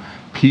heard the term,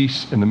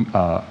 peace in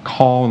the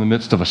calm in the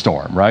midst of a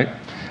storm, right?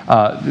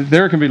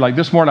 There can be like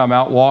this morning I'm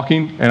out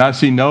walking and I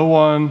see no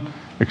one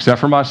except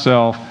for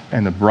myself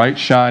and the bright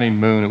shining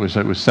moon. It was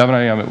 7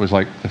 a.m. It was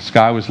like the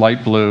sky was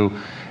light blue.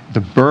 The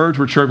birds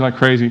were chirping like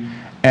crazy.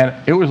 And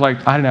it was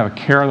like I didn't have a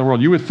care in the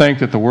world. You would think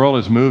that the world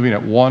is moving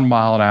at 1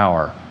 mile an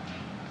hour,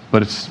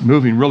 but it's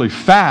moving really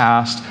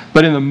fast.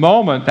 But in the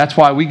moment, that's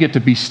why we get to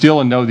be still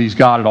and know that He's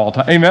God at all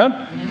times. Amen?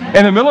 Amen?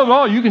 In the middle of it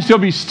all, you can still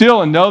be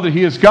still and know that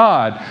He is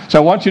God. So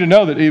I want you to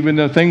know that even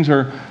though things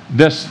are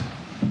this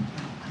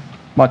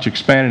much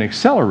expanding,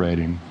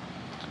 accelerating,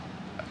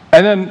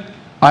 and then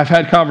I've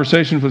had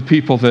conversations with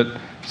people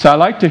so I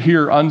like to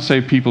hear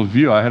unsaved people's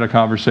view. I had a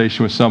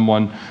conversation with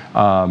someone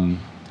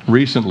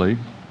recently.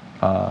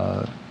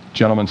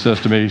 Gentleman says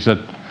to me, he said,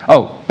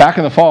 back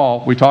in the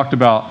fall, we talked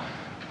about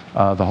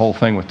the whole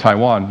thing with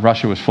Taiwan.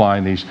 Russia was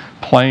flying these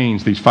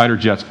planes, these fighter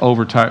jets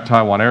over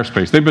Taiwan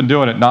airspace. They've been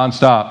doing it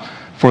nonstop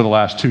for the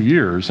last 2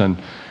 years. And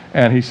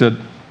he said,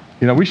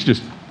 we should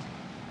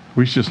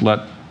just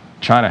let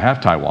China have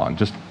Taiwan.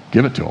 Just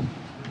give it to them.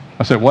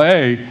 I said, well,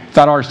 it's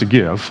not ours to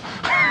give.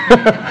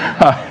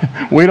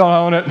 We don't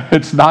own it.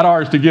 It's not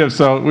ours to give.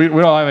 So we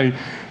don't have any.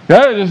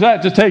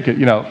 Just take it,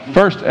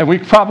 First, and we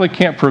probably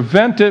can't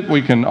prevent it.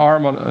 We can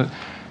arm it.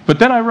 But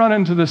then I run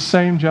into this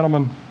same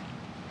gentleman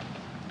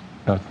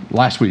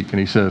last week, and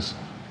he says,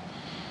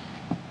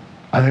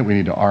 I think we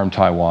need to arm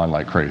Taiwan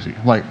like crazy.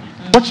 I'm like,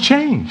 what's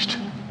changed?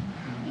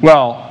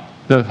 Well,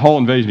 the whole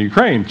invasion of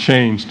Ukraine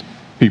changed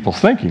people's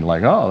thinking.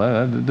 Like,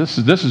 this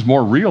is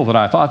more real than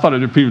I thought. I thought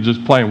it was people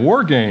just playing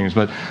war games,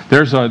 but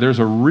there's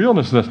a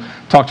realness to this.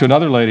 Talked to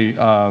another lady.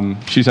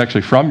 She's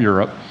actually from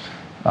Europe.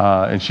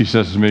 And she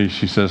says to me,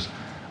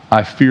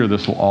 I fear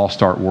this will all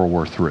start World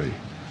War III.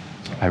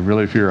 I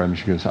really fear.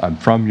 She goes, I'm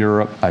from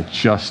Europe.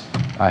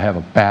 I have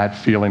a bad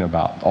feeling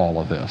about all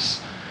of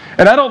this.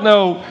 And I don't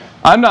know,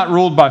 I'm not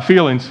ruled by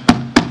feelings.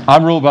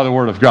 I'm ruled by the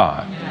Word of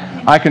God.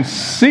 I can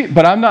see,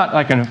 but I'm not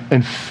like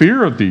in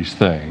fear of these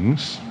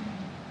things,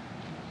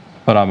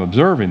 but I'm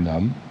observing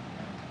them.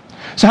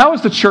 So how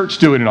is the church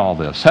doing in all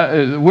this?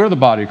 We're the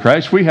body of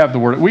Christ. We have the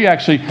Word.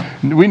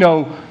 We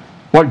know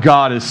what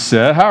God has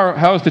said.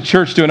 How is the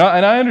church doing?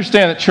 And I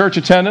understand that church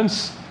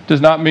attendance does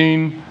not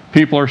mean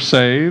people are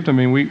saved. I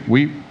mean,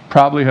 we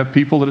probably have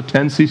people that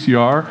attend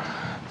CCR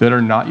that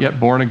are not yet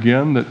born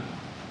again, that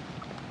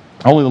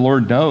only the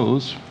Lord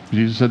knows.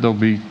 Jesus said there'll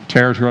be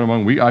tares growing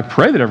among wheat. I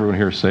pray that everyone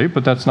here is saved,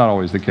 but that's not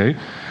always the case.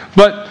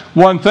 But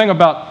one thing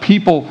about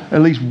people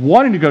at least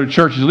wanting to go to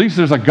church is at least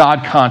there's a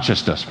God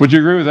consciousness. Would you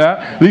agree with that?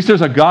 At least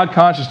there's a God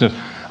consciousness.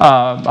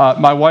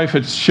 My wife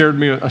had shared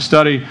me a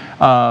study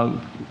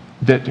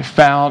that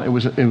found it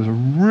was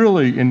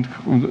really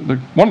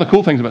one of the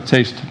cool things about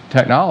today's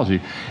technology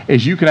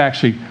is you can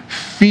actually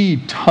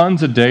feed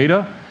tons of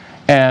data,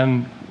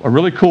 and a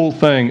really cool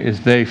thing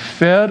is they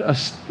fed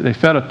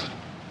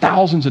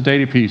thousands of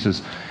data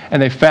pieces,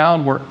 and they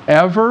found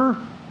wherever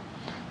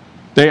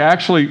they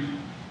actually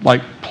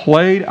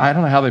played, I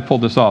don't know how they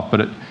pulled this off,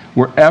 but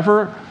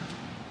wherever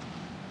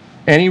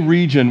any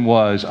region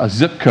was a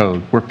zip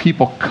code where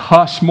people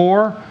cuss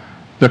more,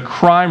 the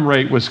crime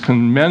rate was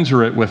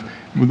commensurate with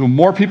the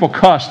more people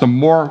cuss, the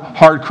more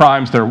violent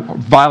crimes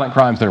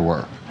there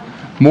were.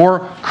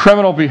 More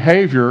criminal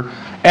behavior.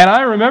 And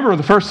I remember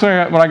the first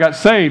thing when I got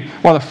saved,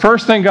 one of the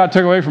first things God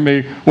took away from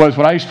me was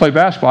when I used to play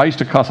basketball. I used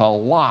to cuss a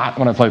lot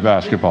when I played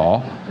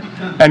basketball.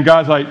 And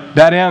God's like,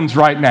 that ends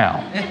right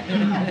now.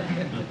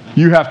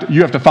 You have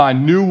to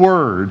find new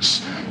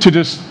words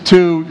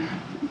to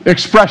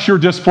express your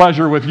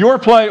displeasure with your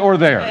play or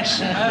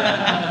theirs.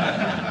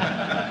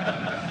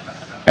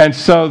 And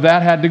so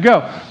that had to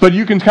go. But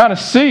you can kind of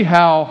see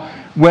how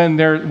when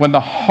the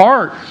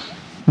heart,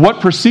 what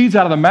proceeds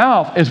out of the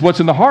mouth is what's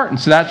in the heart. And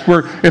so that's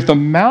where if the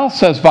mouth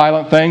says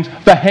violent things,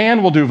 the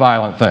hand will do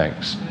violent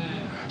things.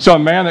 So a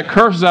man that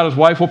curses at his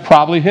wife will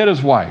probably hit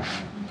his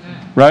wife,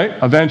 right?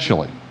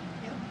 Eventually.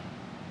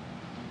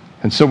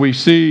 And so we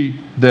see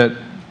that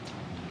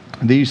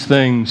these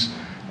things,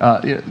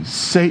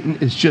 Satan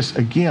is just,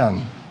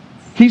 again,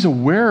 he's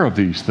aware of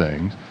these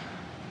things.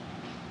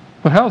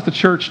 But how's the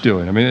church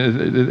doing? I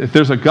mean, if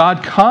there's a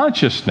God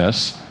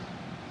consciousness,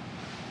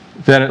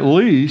 then at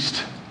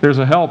least there's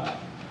a help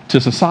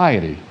to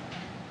society.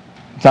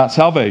 It's not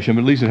salvation,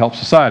 but at least it helps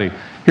society.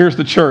 Here's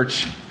the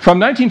church. From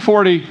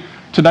 1940 to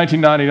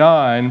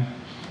 1999,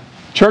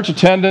 church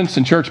attendance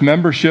and church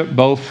membership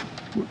both,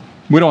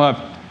 we don't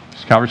have,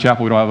 Calvary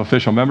Chapel, we don't have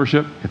official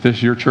membership. If this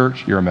is your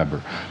church, you're a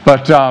member.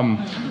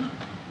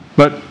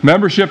 But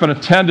membership and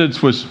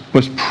attendance was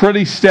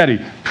pretty steady.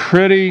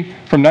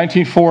 From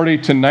 1940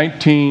 to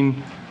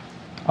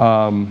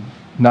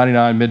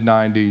 1999,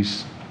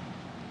 mid-90s.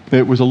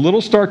 It was a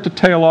little start to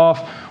tail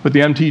off with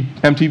the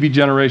MTV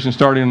generation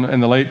starting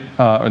in the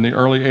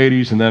early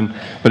 80s,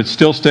 but it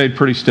still stayed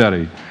pretty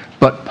steady.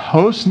 But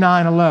post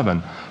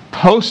 9/11,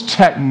 post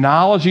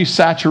technology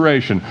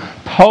saturation,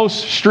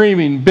 post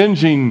streaming,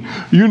 binging,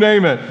 you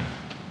name it,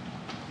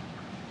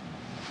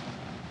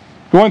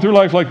 going through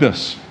life like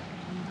this.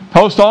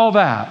 Post all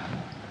that,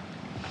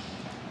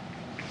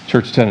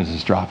 church attendance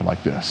is dropping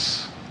like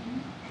this.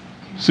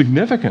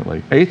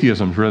 Significantly.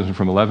 Atheism's risen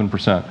from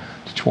 11%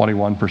 to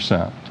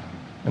 21%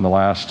 in the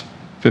last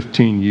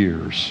 15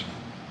 years.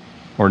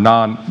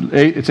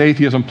 It's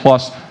atheism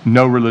plus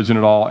no religion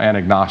at all and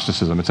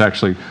agnosticism. It's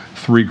actually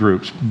three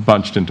groups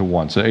bunched into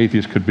one. So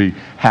atheists could be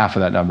half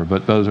of that number,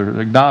 but those are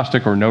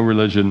agnostic or no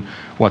religion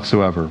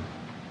whatsoever.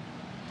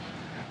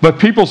 But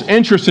people's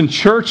interest in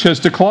church has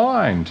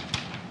declined.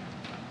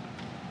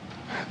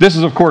 This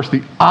is, of course,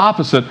 the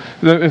opposite.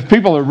 If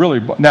people are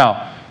really...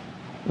 Now,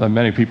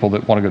 many people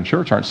that want to go to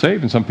church aren't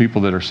saved, and some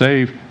people that are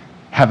saved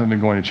haven't been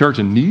going to church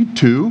and need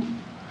to.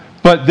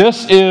 But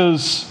this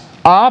is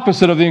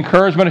opposite of the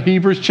encouragement of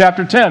Hebrews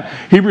chapter 10.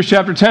 Hebrews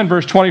chapter 10,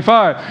 verse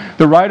 25.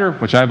 The writer,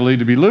 which I believe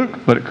to be Luke,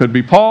 but it could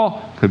be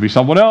Paul, could be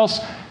someone else,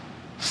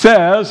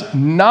 says,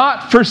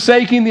 not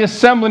forsaking the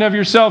assembling of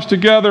yourselves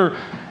together,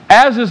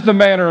 as is the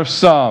manner of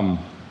some,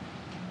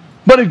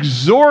 but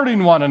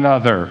exhorting one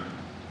another.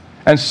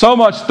 And so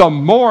much the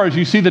more as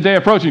you see the day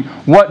approaching.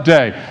 What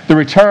day? The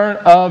return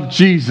of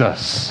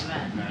Jesus.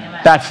 Amen.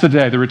 That's the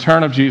day, the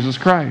return of Jesus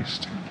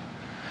Christ.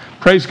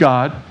 Praise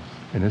God.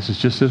 And this is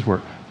just His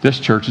word.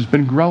 This church has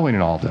been growing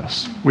in all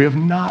this. We have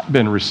not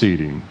been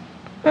receding.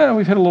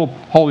 We've hit a little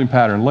holding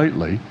pattern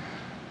lately,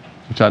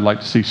 which I'd like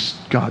to see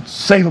God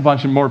save a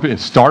bunch of more people and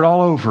start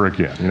all over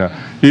again.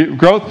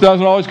 Growth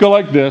doesn't always go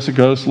like this. It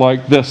goes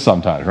like this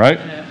sometimes, right?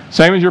 Yeah.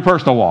 Same as your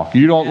personal walk.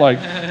 You don't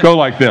go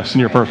like this in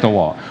your personal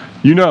walk.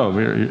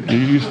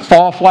 You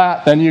fall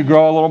flat, then you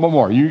grow a little bit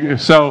more.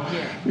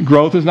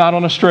 Growth is not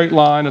on a straight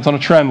line, it's on a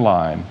trend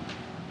line.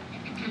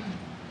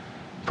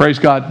 praise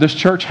God, this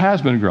church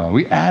has been growing.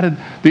 We added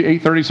the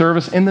 8:30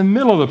 service in the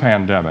middle of the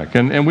pandemic,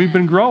 and we've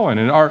been growing.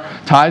 And our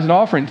tithes and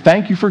offering,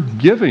 thank you for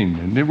giving.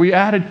 And we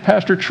added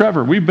Pastor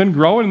Trevor. We've been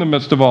growing in the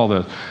midst of all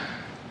this.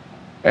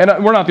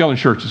 And we're not the only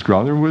church that's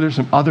growing. There's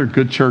some other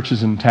good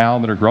churches in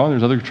town that are growing.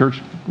 There's other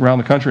churches around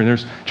the country, and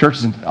there's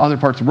churches in other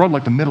parts of the world,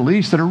 like the Middle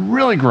East, that are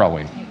really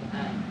growing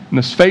in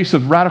the face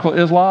of radical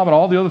Islam and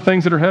all the other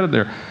things that are headed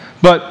there.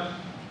 But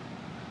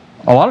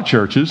a lot of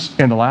churches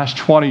in the last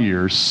 20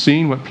 years,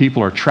 seeing what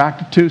people are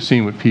attracted to,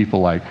 seeing what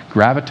people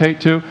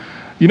gravitate to.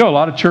 You know, a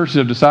lot of churches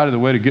have decided the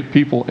way to get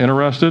people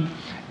interested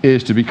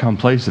is to become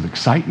places of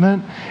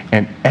excitement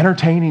and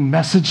entertaining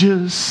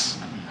messages,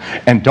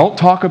 and don't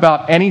talk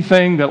about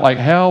anything that like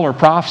hell or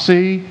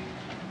prophecy,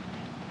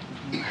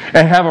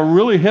 and have a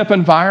really hip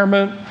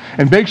environment,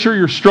 and make sure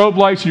your strobe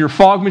lights and your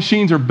fog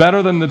machines are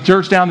better than the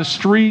church down the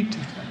street,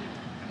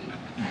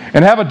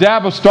 and have a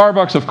dab of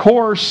Starbucks, of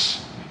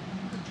course.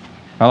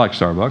 I like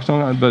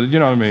Starbucks, but you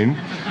know what I mean.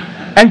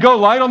 And go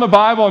light on the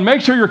Bible and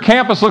make sure your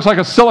campus looks like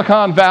a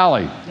Silicon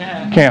Valley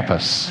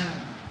campus.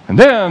 And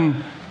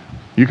then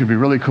you can be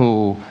really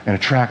cool and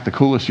attract the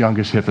coolest,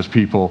 youngest, hippest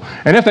people.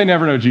 And if they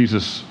never know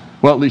Jesus,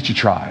 well, at least you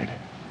tried.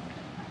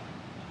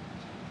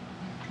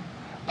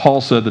 Paul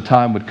said the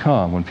time would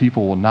come when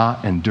people will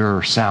not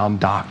endure sound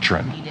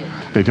doctrine.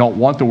 They don't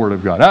want the Word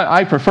of God.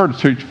 I prefer to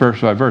teach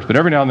verse by verse, but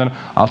every now and then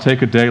I'll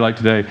take a day like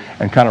today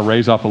and kind of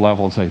raise up a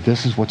level and say,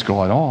 this is what's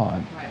going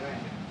on.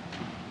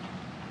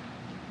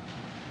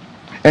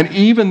 And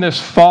even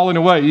this falling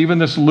away, even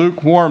this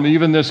lukewarm,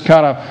 even this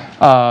kind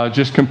of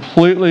just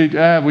completely,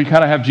 we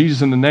kind of have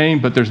Jesus in the name,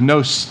 but there's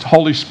no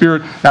Holy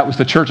Spirit. That was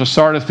the church of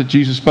Sardis that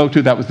Jesus spoke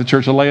to. That was the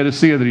church of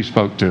Laodicea that he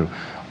spoke to.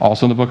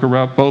 Also in the book of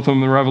both of them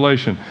in the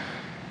Revelation.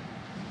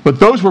 But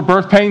those were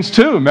birth pains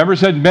too. Remember, he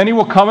said, many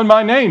will come in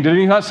my name. Did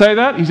he not say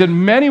that? He said,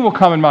 many will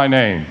come in my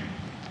name.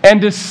 And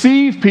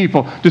deceive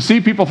people.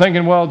 Deceive people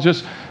thinking, well,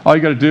 just all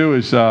you got to do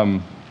is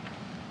come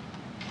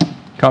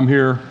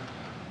here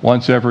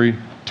once every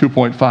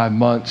 2.5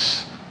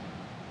 months,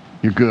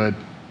 you're good.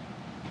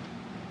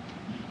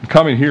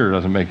 Coming here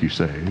doesn't make you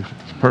saved.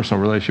 It's a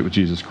personal relationship with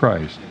Jesus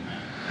Christ.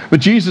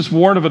 But Jesus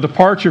warned of a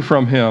departure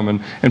from him,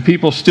 and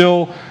people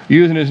still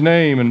using his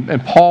name.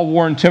 And Paul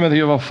warned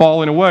Timothy of a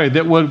falling away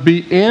that would be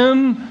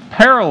in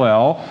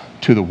parallel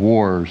to the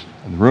wars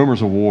and the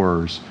rumors of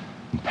wars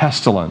and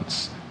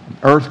pestilence and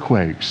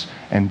earthquakes.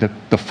 And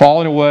the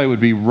falling away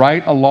would be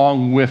right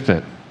along with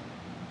it.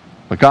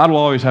 But God will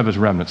always have his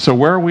remnant. So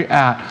where are we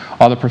at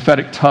on the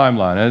prophetic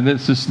timeline? And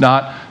this is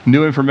not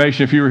new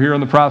information if you were here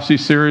on the prophecy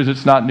series.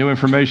 It's not new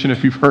information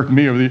if you've heard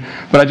me over the...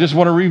 But I just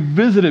want to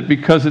revisit it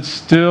because it's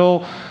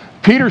still...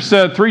 Peter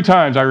said 3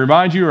 times, I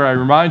remind you, or I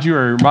remind you, or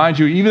I remind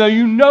you, even though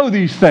you know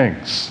these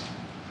things.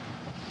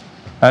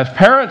 As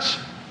parents,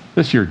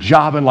 this is your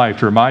job in life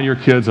to remind your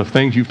kids of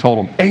things you've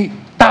told them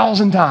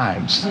 8,000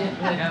 times.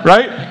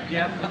 Right?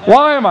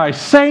 Why am I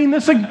saying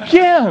this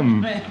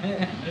again?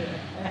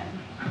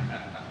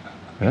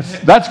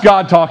 That's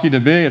God talking to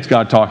me, it's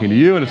God talking to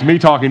you, and it's me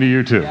talking to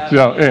you too.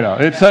 So, you know,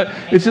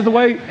 it's the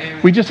way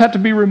we just have to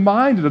be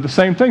reminded of the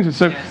same things. And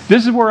so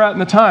this is where we're at in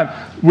the time.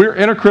 We're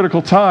in a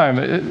critical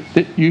time.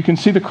 You can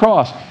see the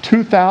cross,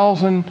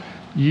 2,000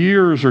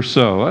 years or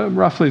so,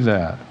 roughly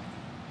that.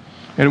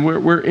 And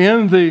we're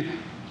in the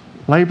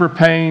labor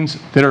pains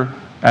that are,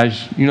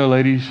 as you know,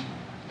 ladies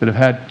that have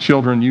had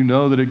children, you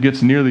know that it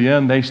gets near the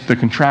end, the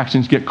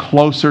contractions get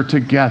closer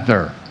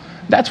together.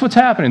 That's what's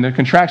happening. The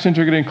contractions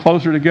are getting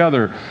closer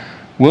together.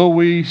 Will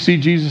we see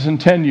Jesus in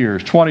 10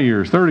 years, 20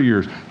 years, 30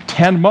 years,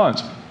 10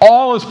 months?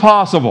 All is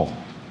possible.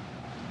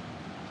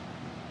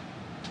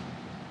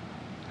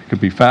 It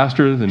could be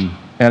faster than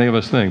any of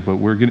us think, but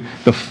we're getting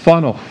the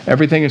funnel.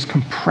 Everything is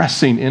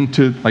compressing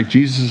into, like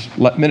Jesus'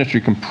 ministry,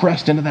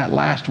 compressed into that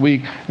last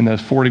week and those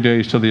 40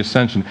 days till the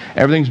ascension.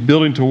 Everything's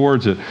building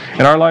towards it.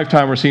 In our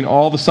lifetime, we're seeing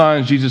all the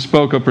signs Jesus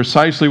spoke of,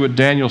 precisely what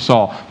Daniel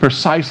saw,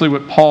 precisely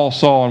what Paul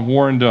saw and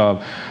warned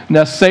of.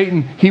 Now,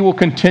 Satan, he will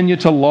continue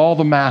to lull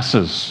the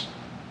masses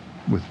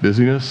with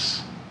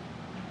busyness,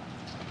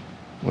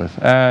 with,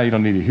 you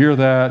don't need to hear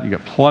that, you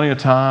got plenty of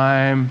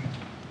time,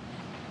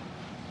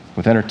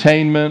 with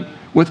entertainment,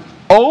 with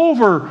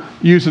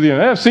overuse of the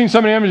enemy. I've seen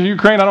so many images of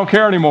Ukraine, I don't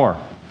care anymore.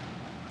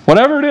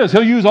 Whatever it is,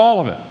 he'll use all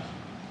of it.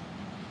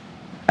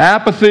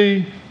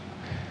 Apathy.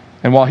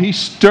 And while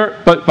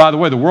but by the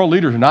way, the world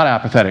leaders are not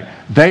apathetic.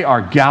 They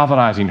are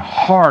galvanizing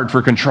hard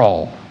for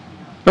control.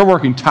 They're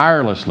working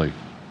tirelessly.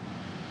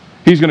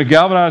 He's going to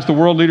galvanize the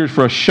world leaders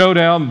for a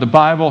showdown that the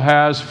Bible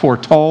has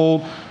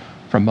foretold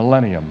for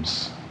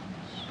millenniums.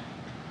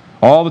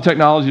 All the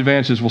technology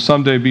advances will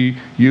someday be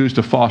used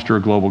to foster a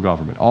global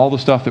government. All the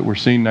stuff that we're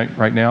seeing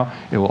right now,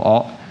 it will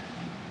all,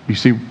 you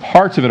see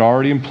parts of it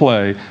already in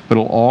play, but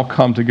it'll all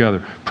come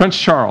together. Prince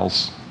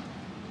Charles,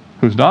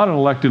 who's not an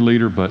elected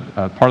leader, but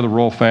part of the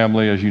royal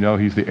family, as you know,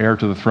 he's the heir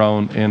to the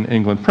throne in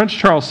England. Prince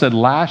Charles said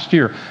last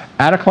year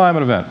at a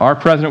climate event, our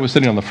president was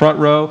sitting on the front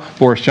row,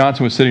 Boris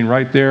Johnson was sitting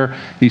right there.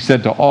 He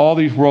said to all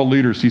these world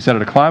leaders, he said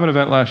at a climate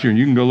event last year, and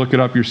you can go look it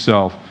up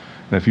yourself,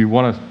 and if you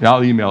want to,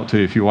 I'll email it to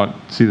you if you want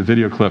to see the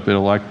video clip.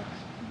 It'll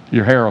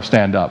your hair will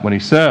stand up when he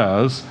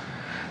says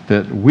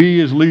that we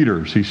as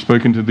leaders, he's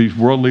speaking to these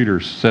world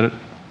leaders, said it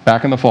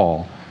back in the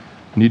fall,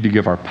 need to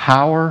give our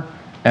power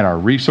and our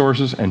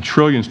resources and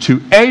trillions to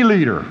a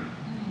leader.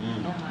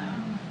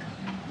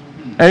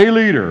 A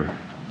leader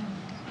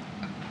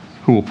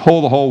who will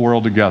pull the whole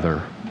world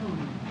together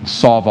and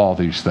solve all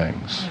these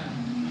things.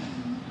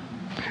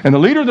 And the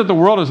leader that the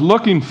world is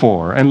looking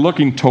for and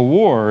looking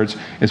towards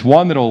is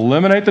one that will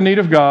eliminate the need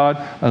of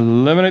God,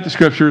 eliminate the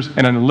Scriptures,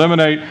 and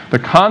eliminate the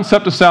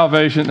concept of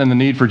salvation and the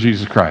need for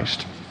Jesus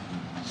Christ.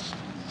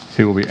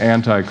 He will be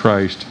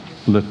Antichrist,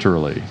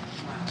 literally.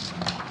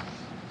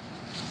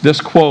 This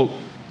quote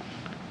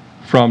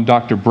from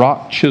Dr.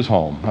 Brock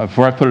Chisholm.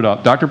 Before I put it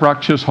up, Dr.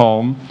 Brock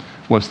Chisholm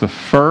was the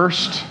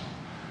first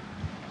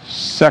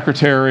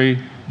Secretary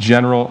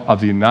General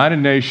of the United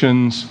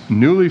Nations,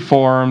 newly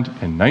formed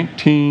in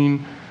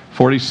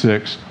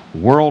 1946,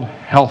 World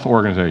Health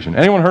Organization.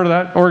 Anyone heard of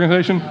that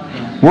organization?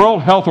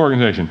 World Health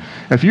Organization.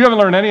 If you haven't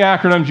learned any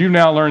acronyms, you've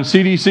now learned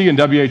CDC and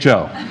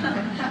WHO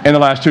in the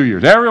last 2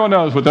 years. Everyone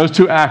knows what those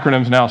two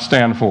acronyms now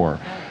stand for.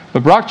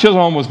 But Brock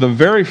Chisholm was the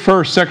very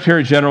first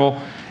Secretary General,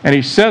 and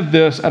he said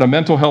this at a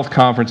mental health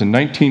conference in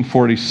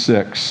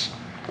 1946.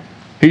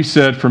 He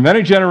said, "For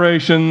many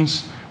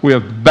generations, we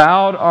have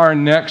bowed our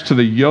necks to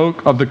the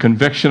yoke of the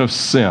conviction of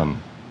sin.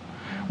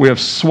 We have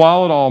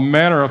swallowed all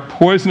manner of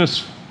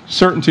poisonous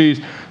certainties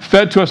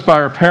fed to us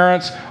by our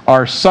parents,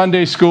 our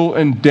Sunday school,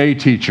 and day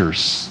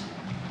teachers."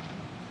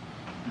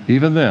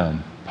 Even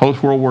then,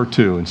 post-World War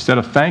II, instead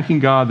of thanking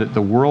God that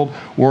the world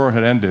war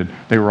had ended,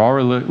 they were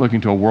already looking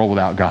to a world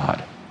without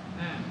God.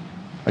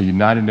 A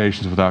United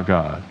Nations without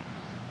God.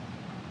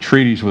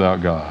 Treaties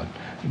without God.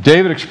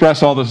 David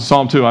expressed all this in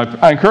Psalm 2.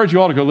 I encourage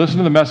you all to go listen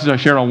to the message I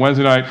shared on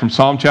Wednesday night from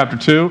Psalm chapter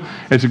 2.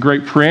 It's a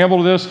great preamble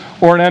to this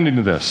or an ending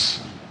to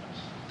this.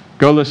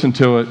 Go listen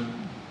to it.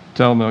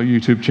 Tell them on the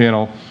YouTube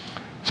channel.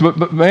 So,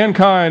 but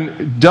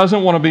mankind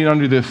doesn't want to be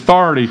under the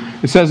authority.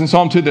 It says in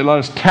Psalm 2 that let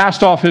us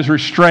cast off his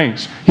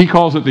restraints. He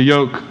calls it the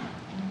yoke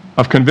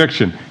of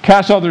conviction.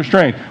 Cast off the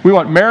restraint. We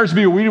want marriage to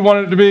be what we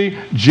want it to be.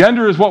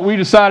 Gender is what we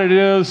decide it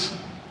is.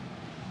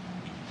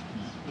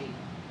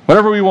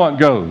 Whatever we want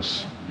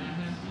goes.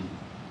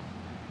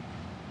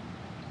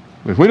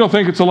 If we don't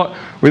think it's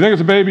we think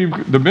it's a baby,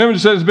 the image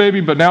says it's a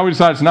baby, but now we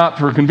decide it's not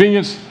for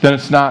convenience, then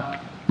it's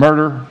not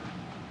murder.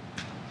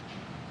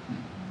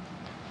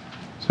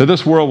 So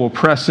this world will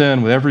press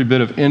in with every bit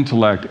of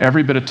intellect,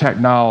 every bit of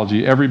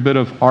technology, every bit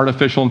of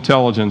artificial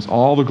intelligence,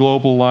 all the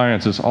global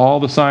alliances, all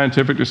the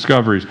scientific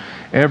discoveries,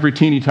 every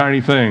teeny tiny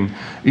thing.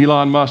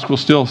 Elon Musk will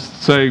still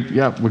say,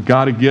 yeah, we've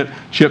got to get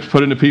chips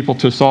put into people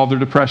to solve their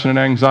depression and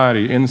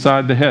anxiety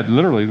inside the head.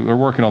 Literally, they're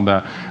working on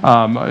that.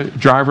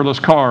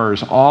 Driverless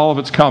cars, all of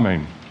it's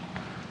coming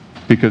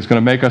because it's going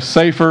to make us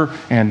safer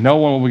and no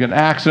one will get in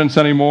accidents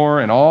anymore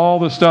and all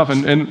this stuff.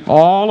 And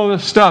all of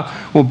this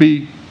stuff will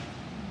be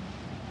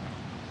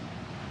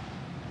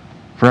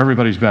for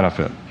everybody's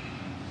benefit.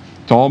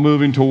 It's all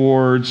moving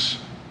towards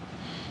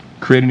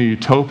creating a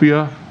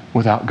utopia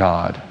without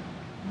God.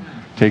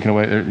 Taking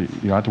away, you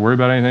don't have to worry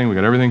about anything. We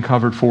got everything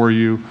covered for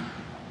you.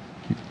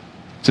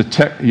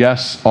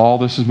 Yes, all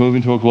this is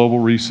moving to a global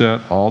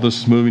reset. All this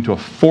is moving to a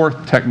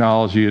fourth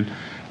technology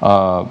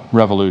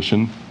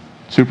revolution,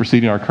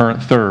 superseding our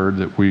current third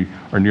that we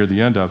are near the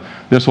end of.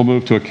 This will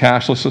move to a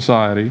cashless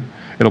society.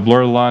 It'll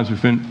blur the lines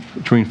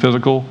between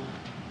physical,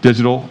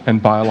 digital,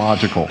 and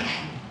biological.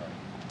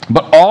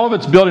 But all of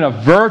it's building a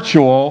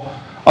virtual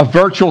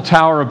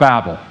Tower of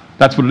Babel.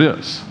 That's what it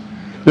is.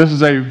 This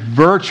is a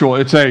virtual,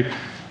 it's a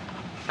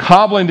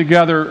cobbling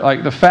together,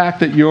 like the fact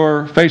that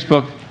your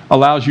Facebook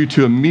allows you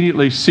to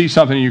immediately see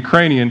something in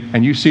Ukrainian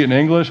and you see it in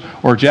English,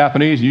 or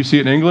Japanese and you see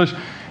it in English,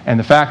 and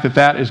the fact that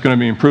that is going to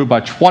be improved by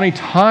 20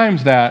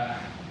 times that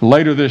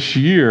later this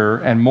year,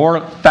 and more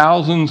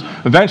thousands.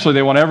 Eventually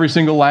they want every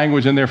single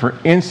language in there for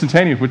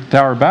instantaneous, which the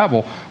Tower of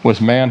Babel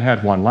was man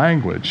had one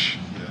language.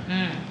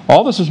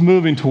 All this is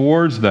moving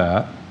towards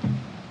that,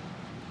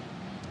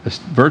 this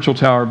virtual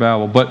Tower of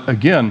Babel. But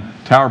again,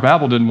 Tower of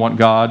Babel didn't want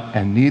God,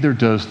 and neither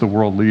does the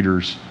world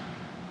leaders,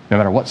 no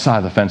matter what side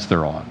of the fence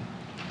they're on.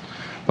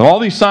 But all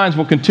these signs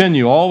will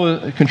continue. All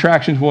the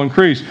contractions will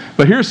increase.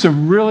 But here's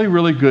some really,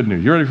 really good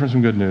news. You ready for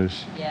some good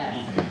news?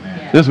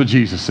 Yes. This is what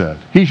Jesus said.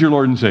 He's your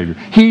Lord and Savior.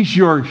 He's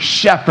your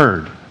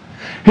shepherd.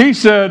 He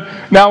said,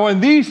 now when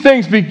these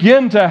things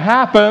begin to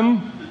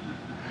happen,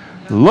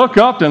 look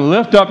up and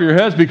lift up your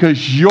heads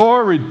because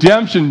your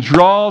redemption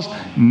draws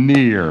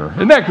near.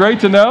 Isn't that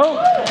great to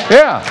know?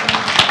 Yeah.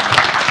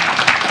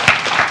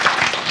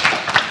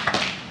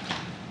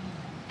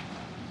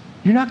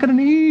 You're not going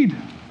to need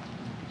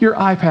your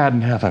iPad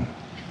in heaven.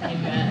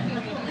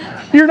 Amen.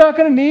 You're not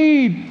going to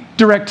need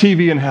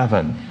DirecTV in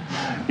heaven.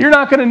 You're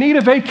not going to need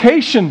a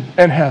vacation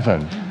in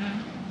heaven.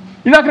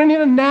 You're not going to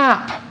need a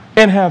nap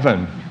in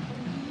heaven.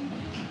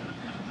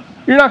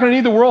 You're not going to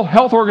need the World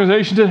Health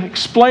Organization to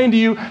explain to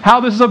you how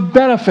this is a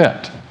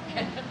benefit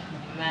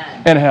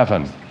in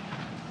heaven.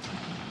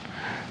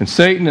 And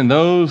Satan and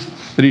those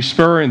that he's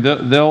spurring,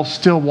 they'll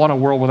still want a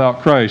world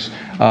without Christ.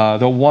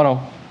 They'll want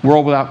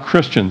world without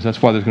Christians.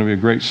 That's why there's going to be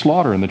a great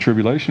slaughter in the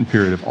tribulation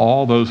period of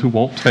all those who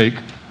won't take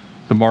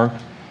the mark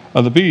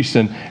of the beast.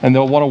 And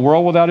they'll want a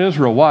world without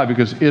Israel. Why?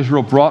 Because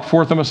Israel brought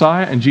forth the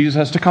Messiah, and Jesus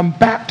has to come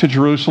back to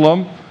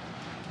Jerusalem.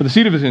 But the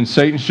seed of his in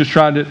Satan's just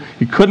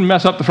he couldn't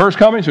mess up the first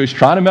coming, so he's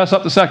trying to mess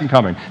up the second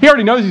coming. He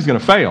already knows he's going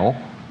to fail.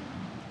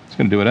 He's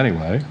going to do it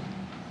anyway.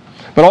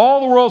 But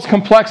all the world's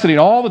complexity and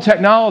all the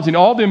technology and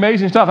all the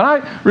amazing stuff. And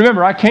I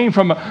remember I came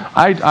from,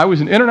 I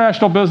was in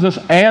international business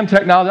and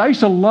technology. I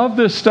used to love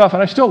this stuff,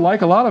 and I still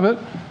like a lot of it.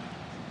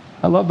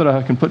 I love that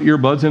I can put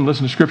earbuds in and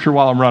listen to Scripture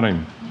while I'm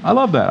running. I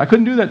love that. I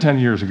couldn't do that 10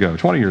 years ago,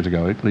 20 years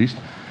ago at least.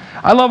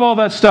 I love all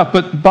that stuff,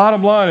 but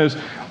bottom line is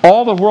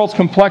all the world's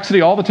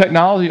complexity, all the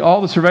technology, all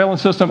the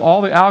surveillance system,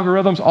 all the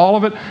algorithms, all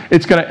of it,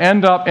 it's going to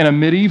end up in a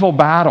medieval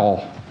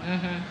battle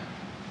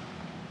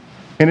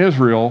in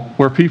Israel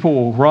where people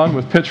will run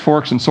with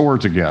pitchforks and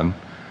swords again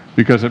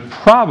because it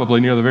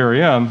probably near the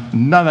very end,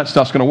 none of that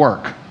stuff's going to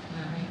work.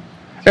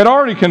 We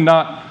already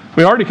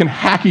can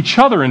hack each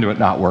other into it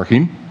not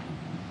working.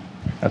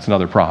 That's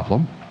another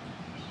problem.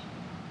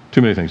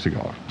 Too many things to go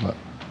over.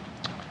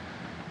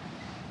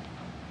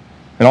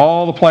 And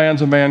all the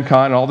plans of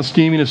mankind and all the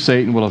scheming of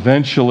Satan will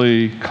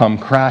eventually come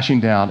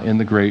crashing down in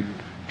the Great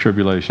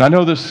Tribulation. I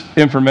know this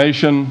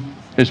information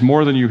is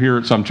more than you hear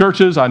at some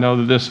churches. I know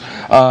that this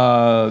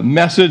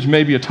message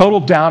may be a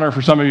total downer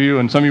for some of you,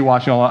 and some of you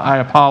watching online. I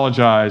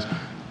apologize,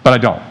 but I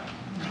don't.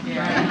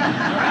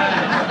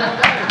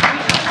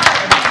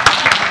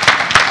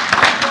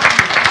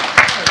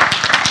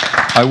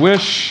 I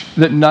wish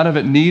that none of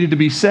it needed to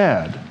be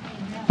said,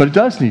 but it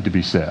does need to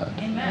be said.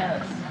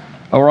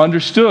 Or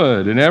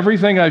understood, and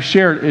everything I've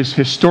shared is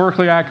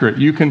historically accurate.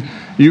 You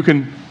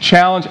can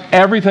challenge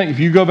everything. If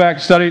you go back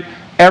and study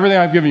everything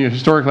I've given you is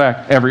historically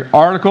accurate. Every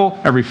article,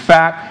 every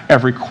fact,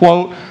 every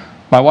quote.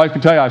 My wife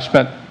can tell you I've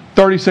spent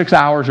 36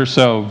 hours or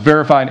so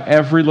verifying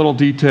every little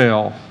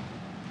detail.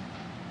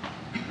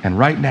 And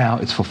right now,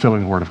 it's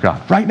fulfilling the Word of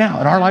God. Right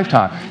now, in our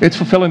lifetime, it's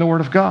fulfilling the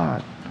Word of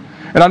God.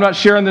 And I'm not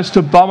sharing this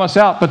to bum us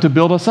out, but to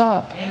build us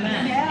up.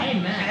 Amen.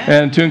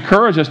 And to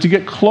encourage us to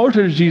get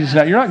closer to Jesus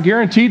now. You're not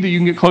guaranteed that you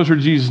can get closer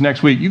to Jesus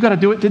next week. You've got to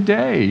do it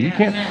today. You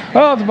can't,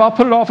 I'll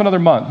put it off another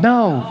month.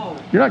 No,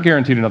 you're not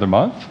guaranteed another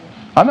month.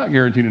 I'm not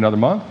guaranteed another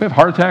month. We have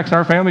heart attacks in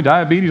our family,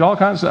 diabetes, all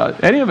kinds of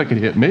stuff. Any of it could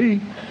hit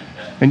me,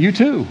 and you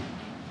too.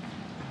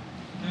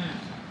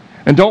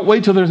 And don't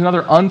wait till there's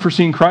another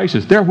unforeseen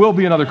crisis. There will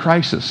be another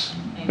crisis.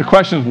 The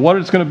question is what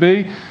it's going to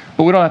be,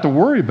 but we don't have to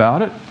worry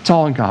about it. It's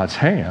all in God's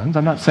hands.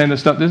 I'm not saying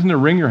this stuff isn't to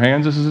wring your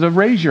hands. This is to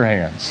raise your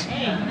hands.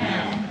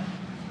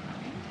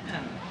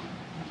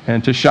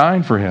 And to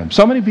shine for Him.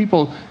 So many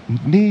people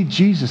need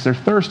Jesus. They're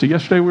thirsty.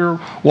 Yesterday we were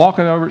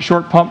walking over at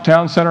Short Pump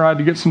Town Center. I had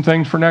to get some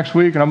things for next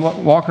week, and I'm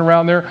walking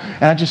around there,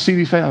 and I just see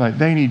these faces. I'm like,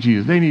 they need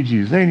Jesus. They need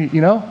Jesus. They need,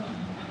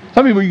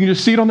 Some people, you can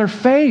just see it on their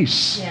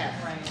face.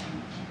 Yes. Right.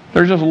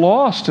 They're just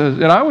lost,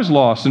 and I was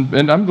lost.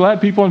 And I'm glad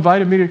people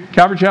invited me to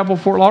Calvary Chapel,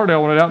 Fort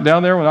Lauderdale, when I went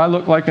down there when I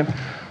looked like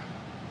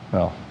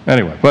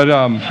anyway. But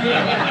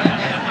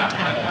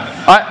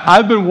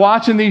I've been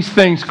watching these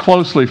things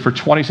closely for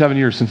 27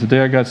 years, since the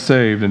day I got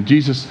saved. And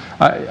Jesus,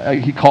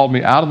 He called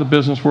me out of the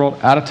business world,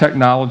 out of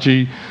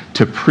technology,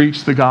 to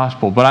preach the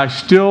gospel. But I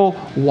still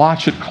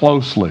watch it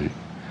closely.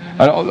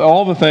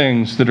 All the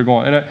things that are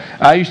going on. And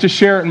I used to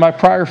share it in my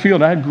prior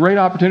field. And I had great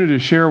opportunity to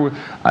share with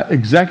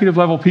executive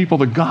level people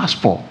the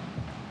gospel.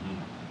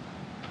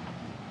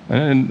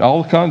 And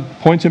all the kind of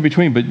points in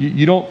between. But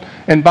you don't,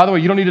 and by the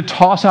way, you don't need to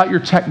toss out your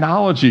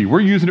technology.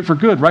 We're using it for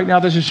good. Right now,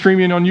 this is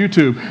streaming on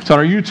YouTube. It's on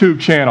our YouTube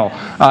channel.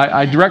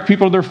 I direct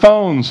people to their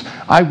phones.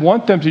 I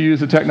want them to use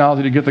the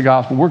technology to get the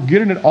gospel. We're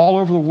getting it all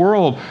over the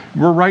world.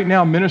 We're right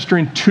now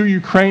ministering to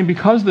Ukraine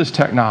because of this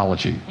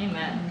technology.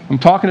 Amen. I'm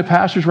talking to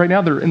pastors right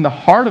now that are in the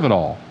heart of it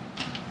all.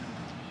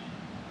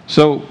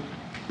 So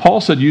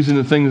Paul said using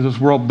the things of this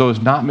world, though,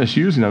 is not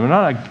misusing them.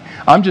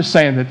 I'm just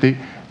saying that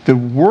the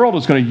world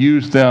is going to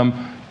use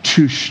them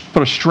to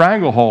put a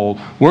stranglehold.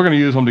 We're going to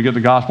use them to get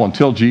the gospel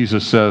until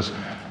Jesus says,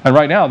 and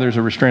right now there's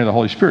a restraint of the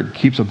Holy Spirit,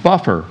 keeps a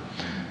buffer.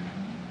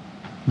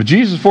 But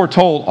Jesus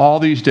foretold all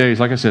these days,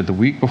 like I said, the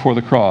week before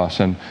the cross.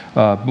 And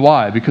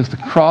why? Because the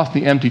cross,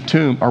 the empty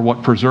tomb are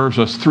what preserves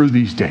us through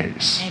these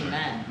days.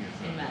 Amen.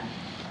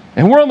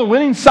 And we're on the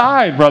winning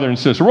side, brother and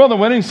sister. We're on the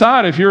winning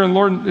side if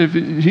if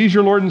He's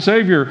your Lord and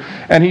Savior,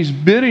 and He's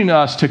bidding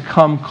us to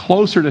come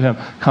closer to Him,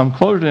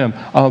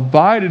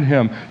 abide in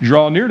Him,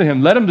 draw near to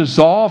Him. Let Him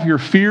dissolve your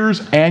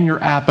fears and your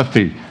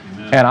apathy.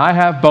 Amen. And I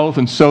have both,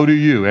 and so do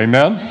you.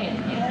 Amen?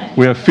 Amen.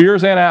 We have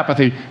fears and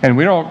apathy, and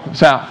we don't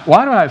say,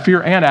 why do I have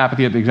fear and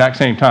apathy at the exact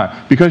same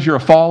time? Because you're a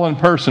fallen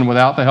person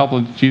without the help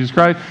of Jesus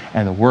Christ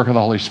and the work of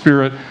the Holy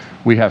Spirit.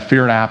 We have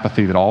fear and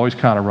apathy that always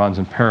kind of runs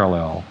in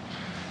parallel.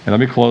 And let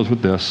me close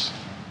with this.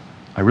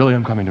 I really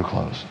am coming to a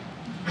close.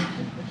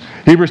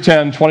 Hebrews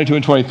 10, 22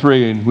 and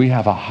 23, and we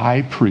have a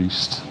high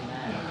priest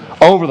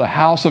over the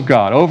house of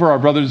God, over our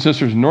brothers and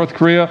sisters in North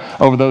Korea,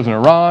 over those in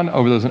Iran,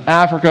 over those in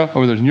Africa,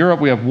 over those in Europe.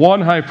 We have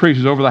one high priest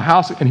who's over the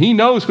house, and He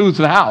knows who's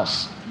the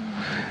house.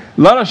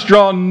 Let us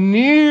draw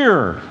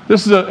near.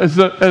 This is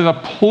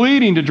a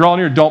pleading to draw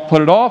near. Don't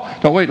put it off.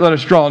 Don't wait. Let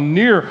us draw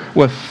near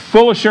with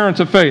full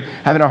assurance of faith,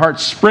 having our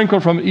hearts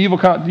sprinkled from evil.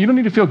 You don't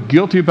need to feel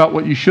guilty about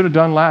what you should have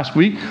done last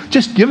week.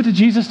 Just give it to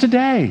Jesus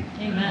today.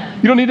 Amen.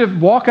 You don't need to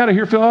walk out of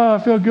here feel, I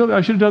feel guilty. I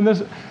should have done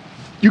this.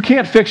 You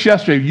can't fix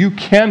yesterday. You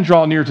can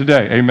draw near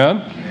today.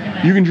 Amen?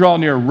 You can draw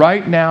near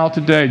right now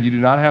today. You do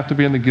not have to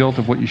be in the guilt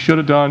of what you should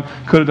have done,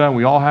 could have done.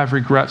 We all have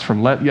regrets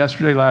from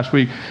yesterday, last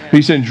week.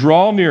 He said,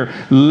 draw near.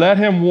 Let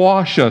him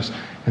wash us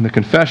in the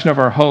confession of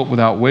our hope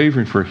without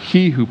wavering, for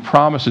he who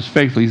promises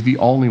faithfully is the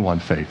only one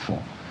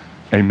faithful.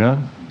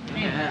 Amen?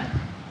 Amen.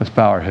 Let's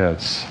bow our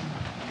heads.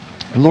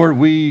 Lord,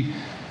 we're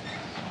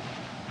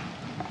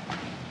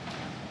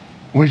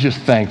just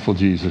thankful,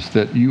 Jesus,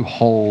 that you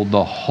hold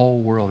the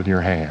whole world in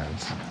your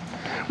hands.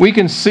 We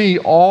can see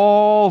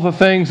all the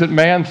things that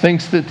man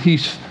thinks that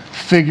he's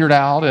figured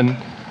out, and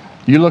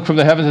you look from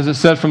the heavens, as it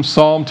said from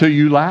Psalm 2,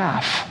 you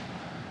laugh.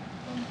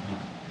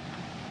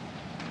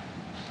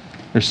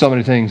 There's so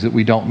many things that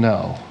we don't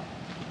know.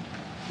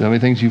 So many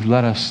things you've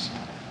let us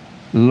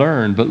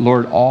learn. But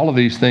Lord, all of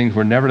these things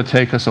were never to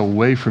take us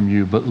away from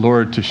you, but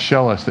Lord, to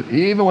show us that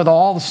even with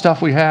all the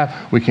stuff we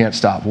have, we can't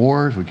stop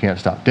wars, we can't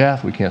stop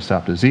death, we can't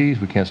stop disease,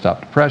 we can't stop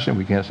depression,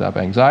 we can't stop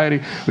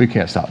anxiety, we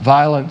can't stop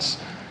violence.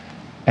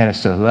 And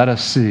it's to let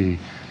us see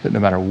that no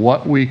matter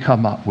what we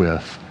come up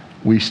with,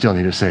 we still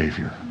need a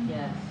Savior.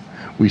 Yes.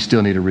 We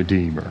still need a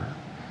Redeemer.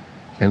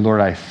 And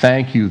Lord, I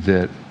thank you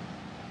that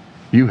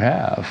you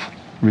have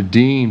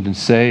redeemed and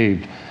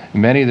saved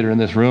many that are in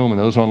this room and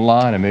those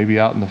online and maybe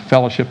out in the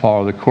fellowship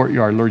hall or the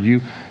courtyard. Lord,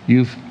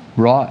 you've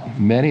brought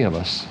many of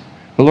us.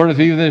 But Lord, if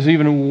there's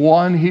even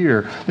one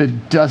here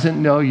that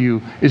doesn't know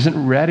you,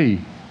 isn't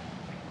ready,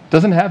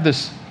 doesn't have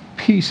this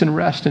peace and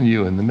rest in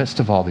you in the midst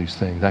of all these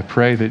things, I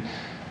pray that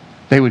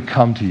they would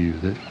come to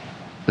you,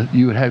 that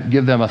you would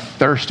give them a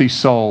thirsty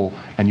soul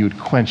and you would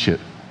quench it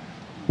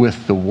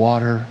with the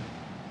water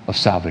of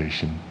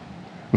salvation.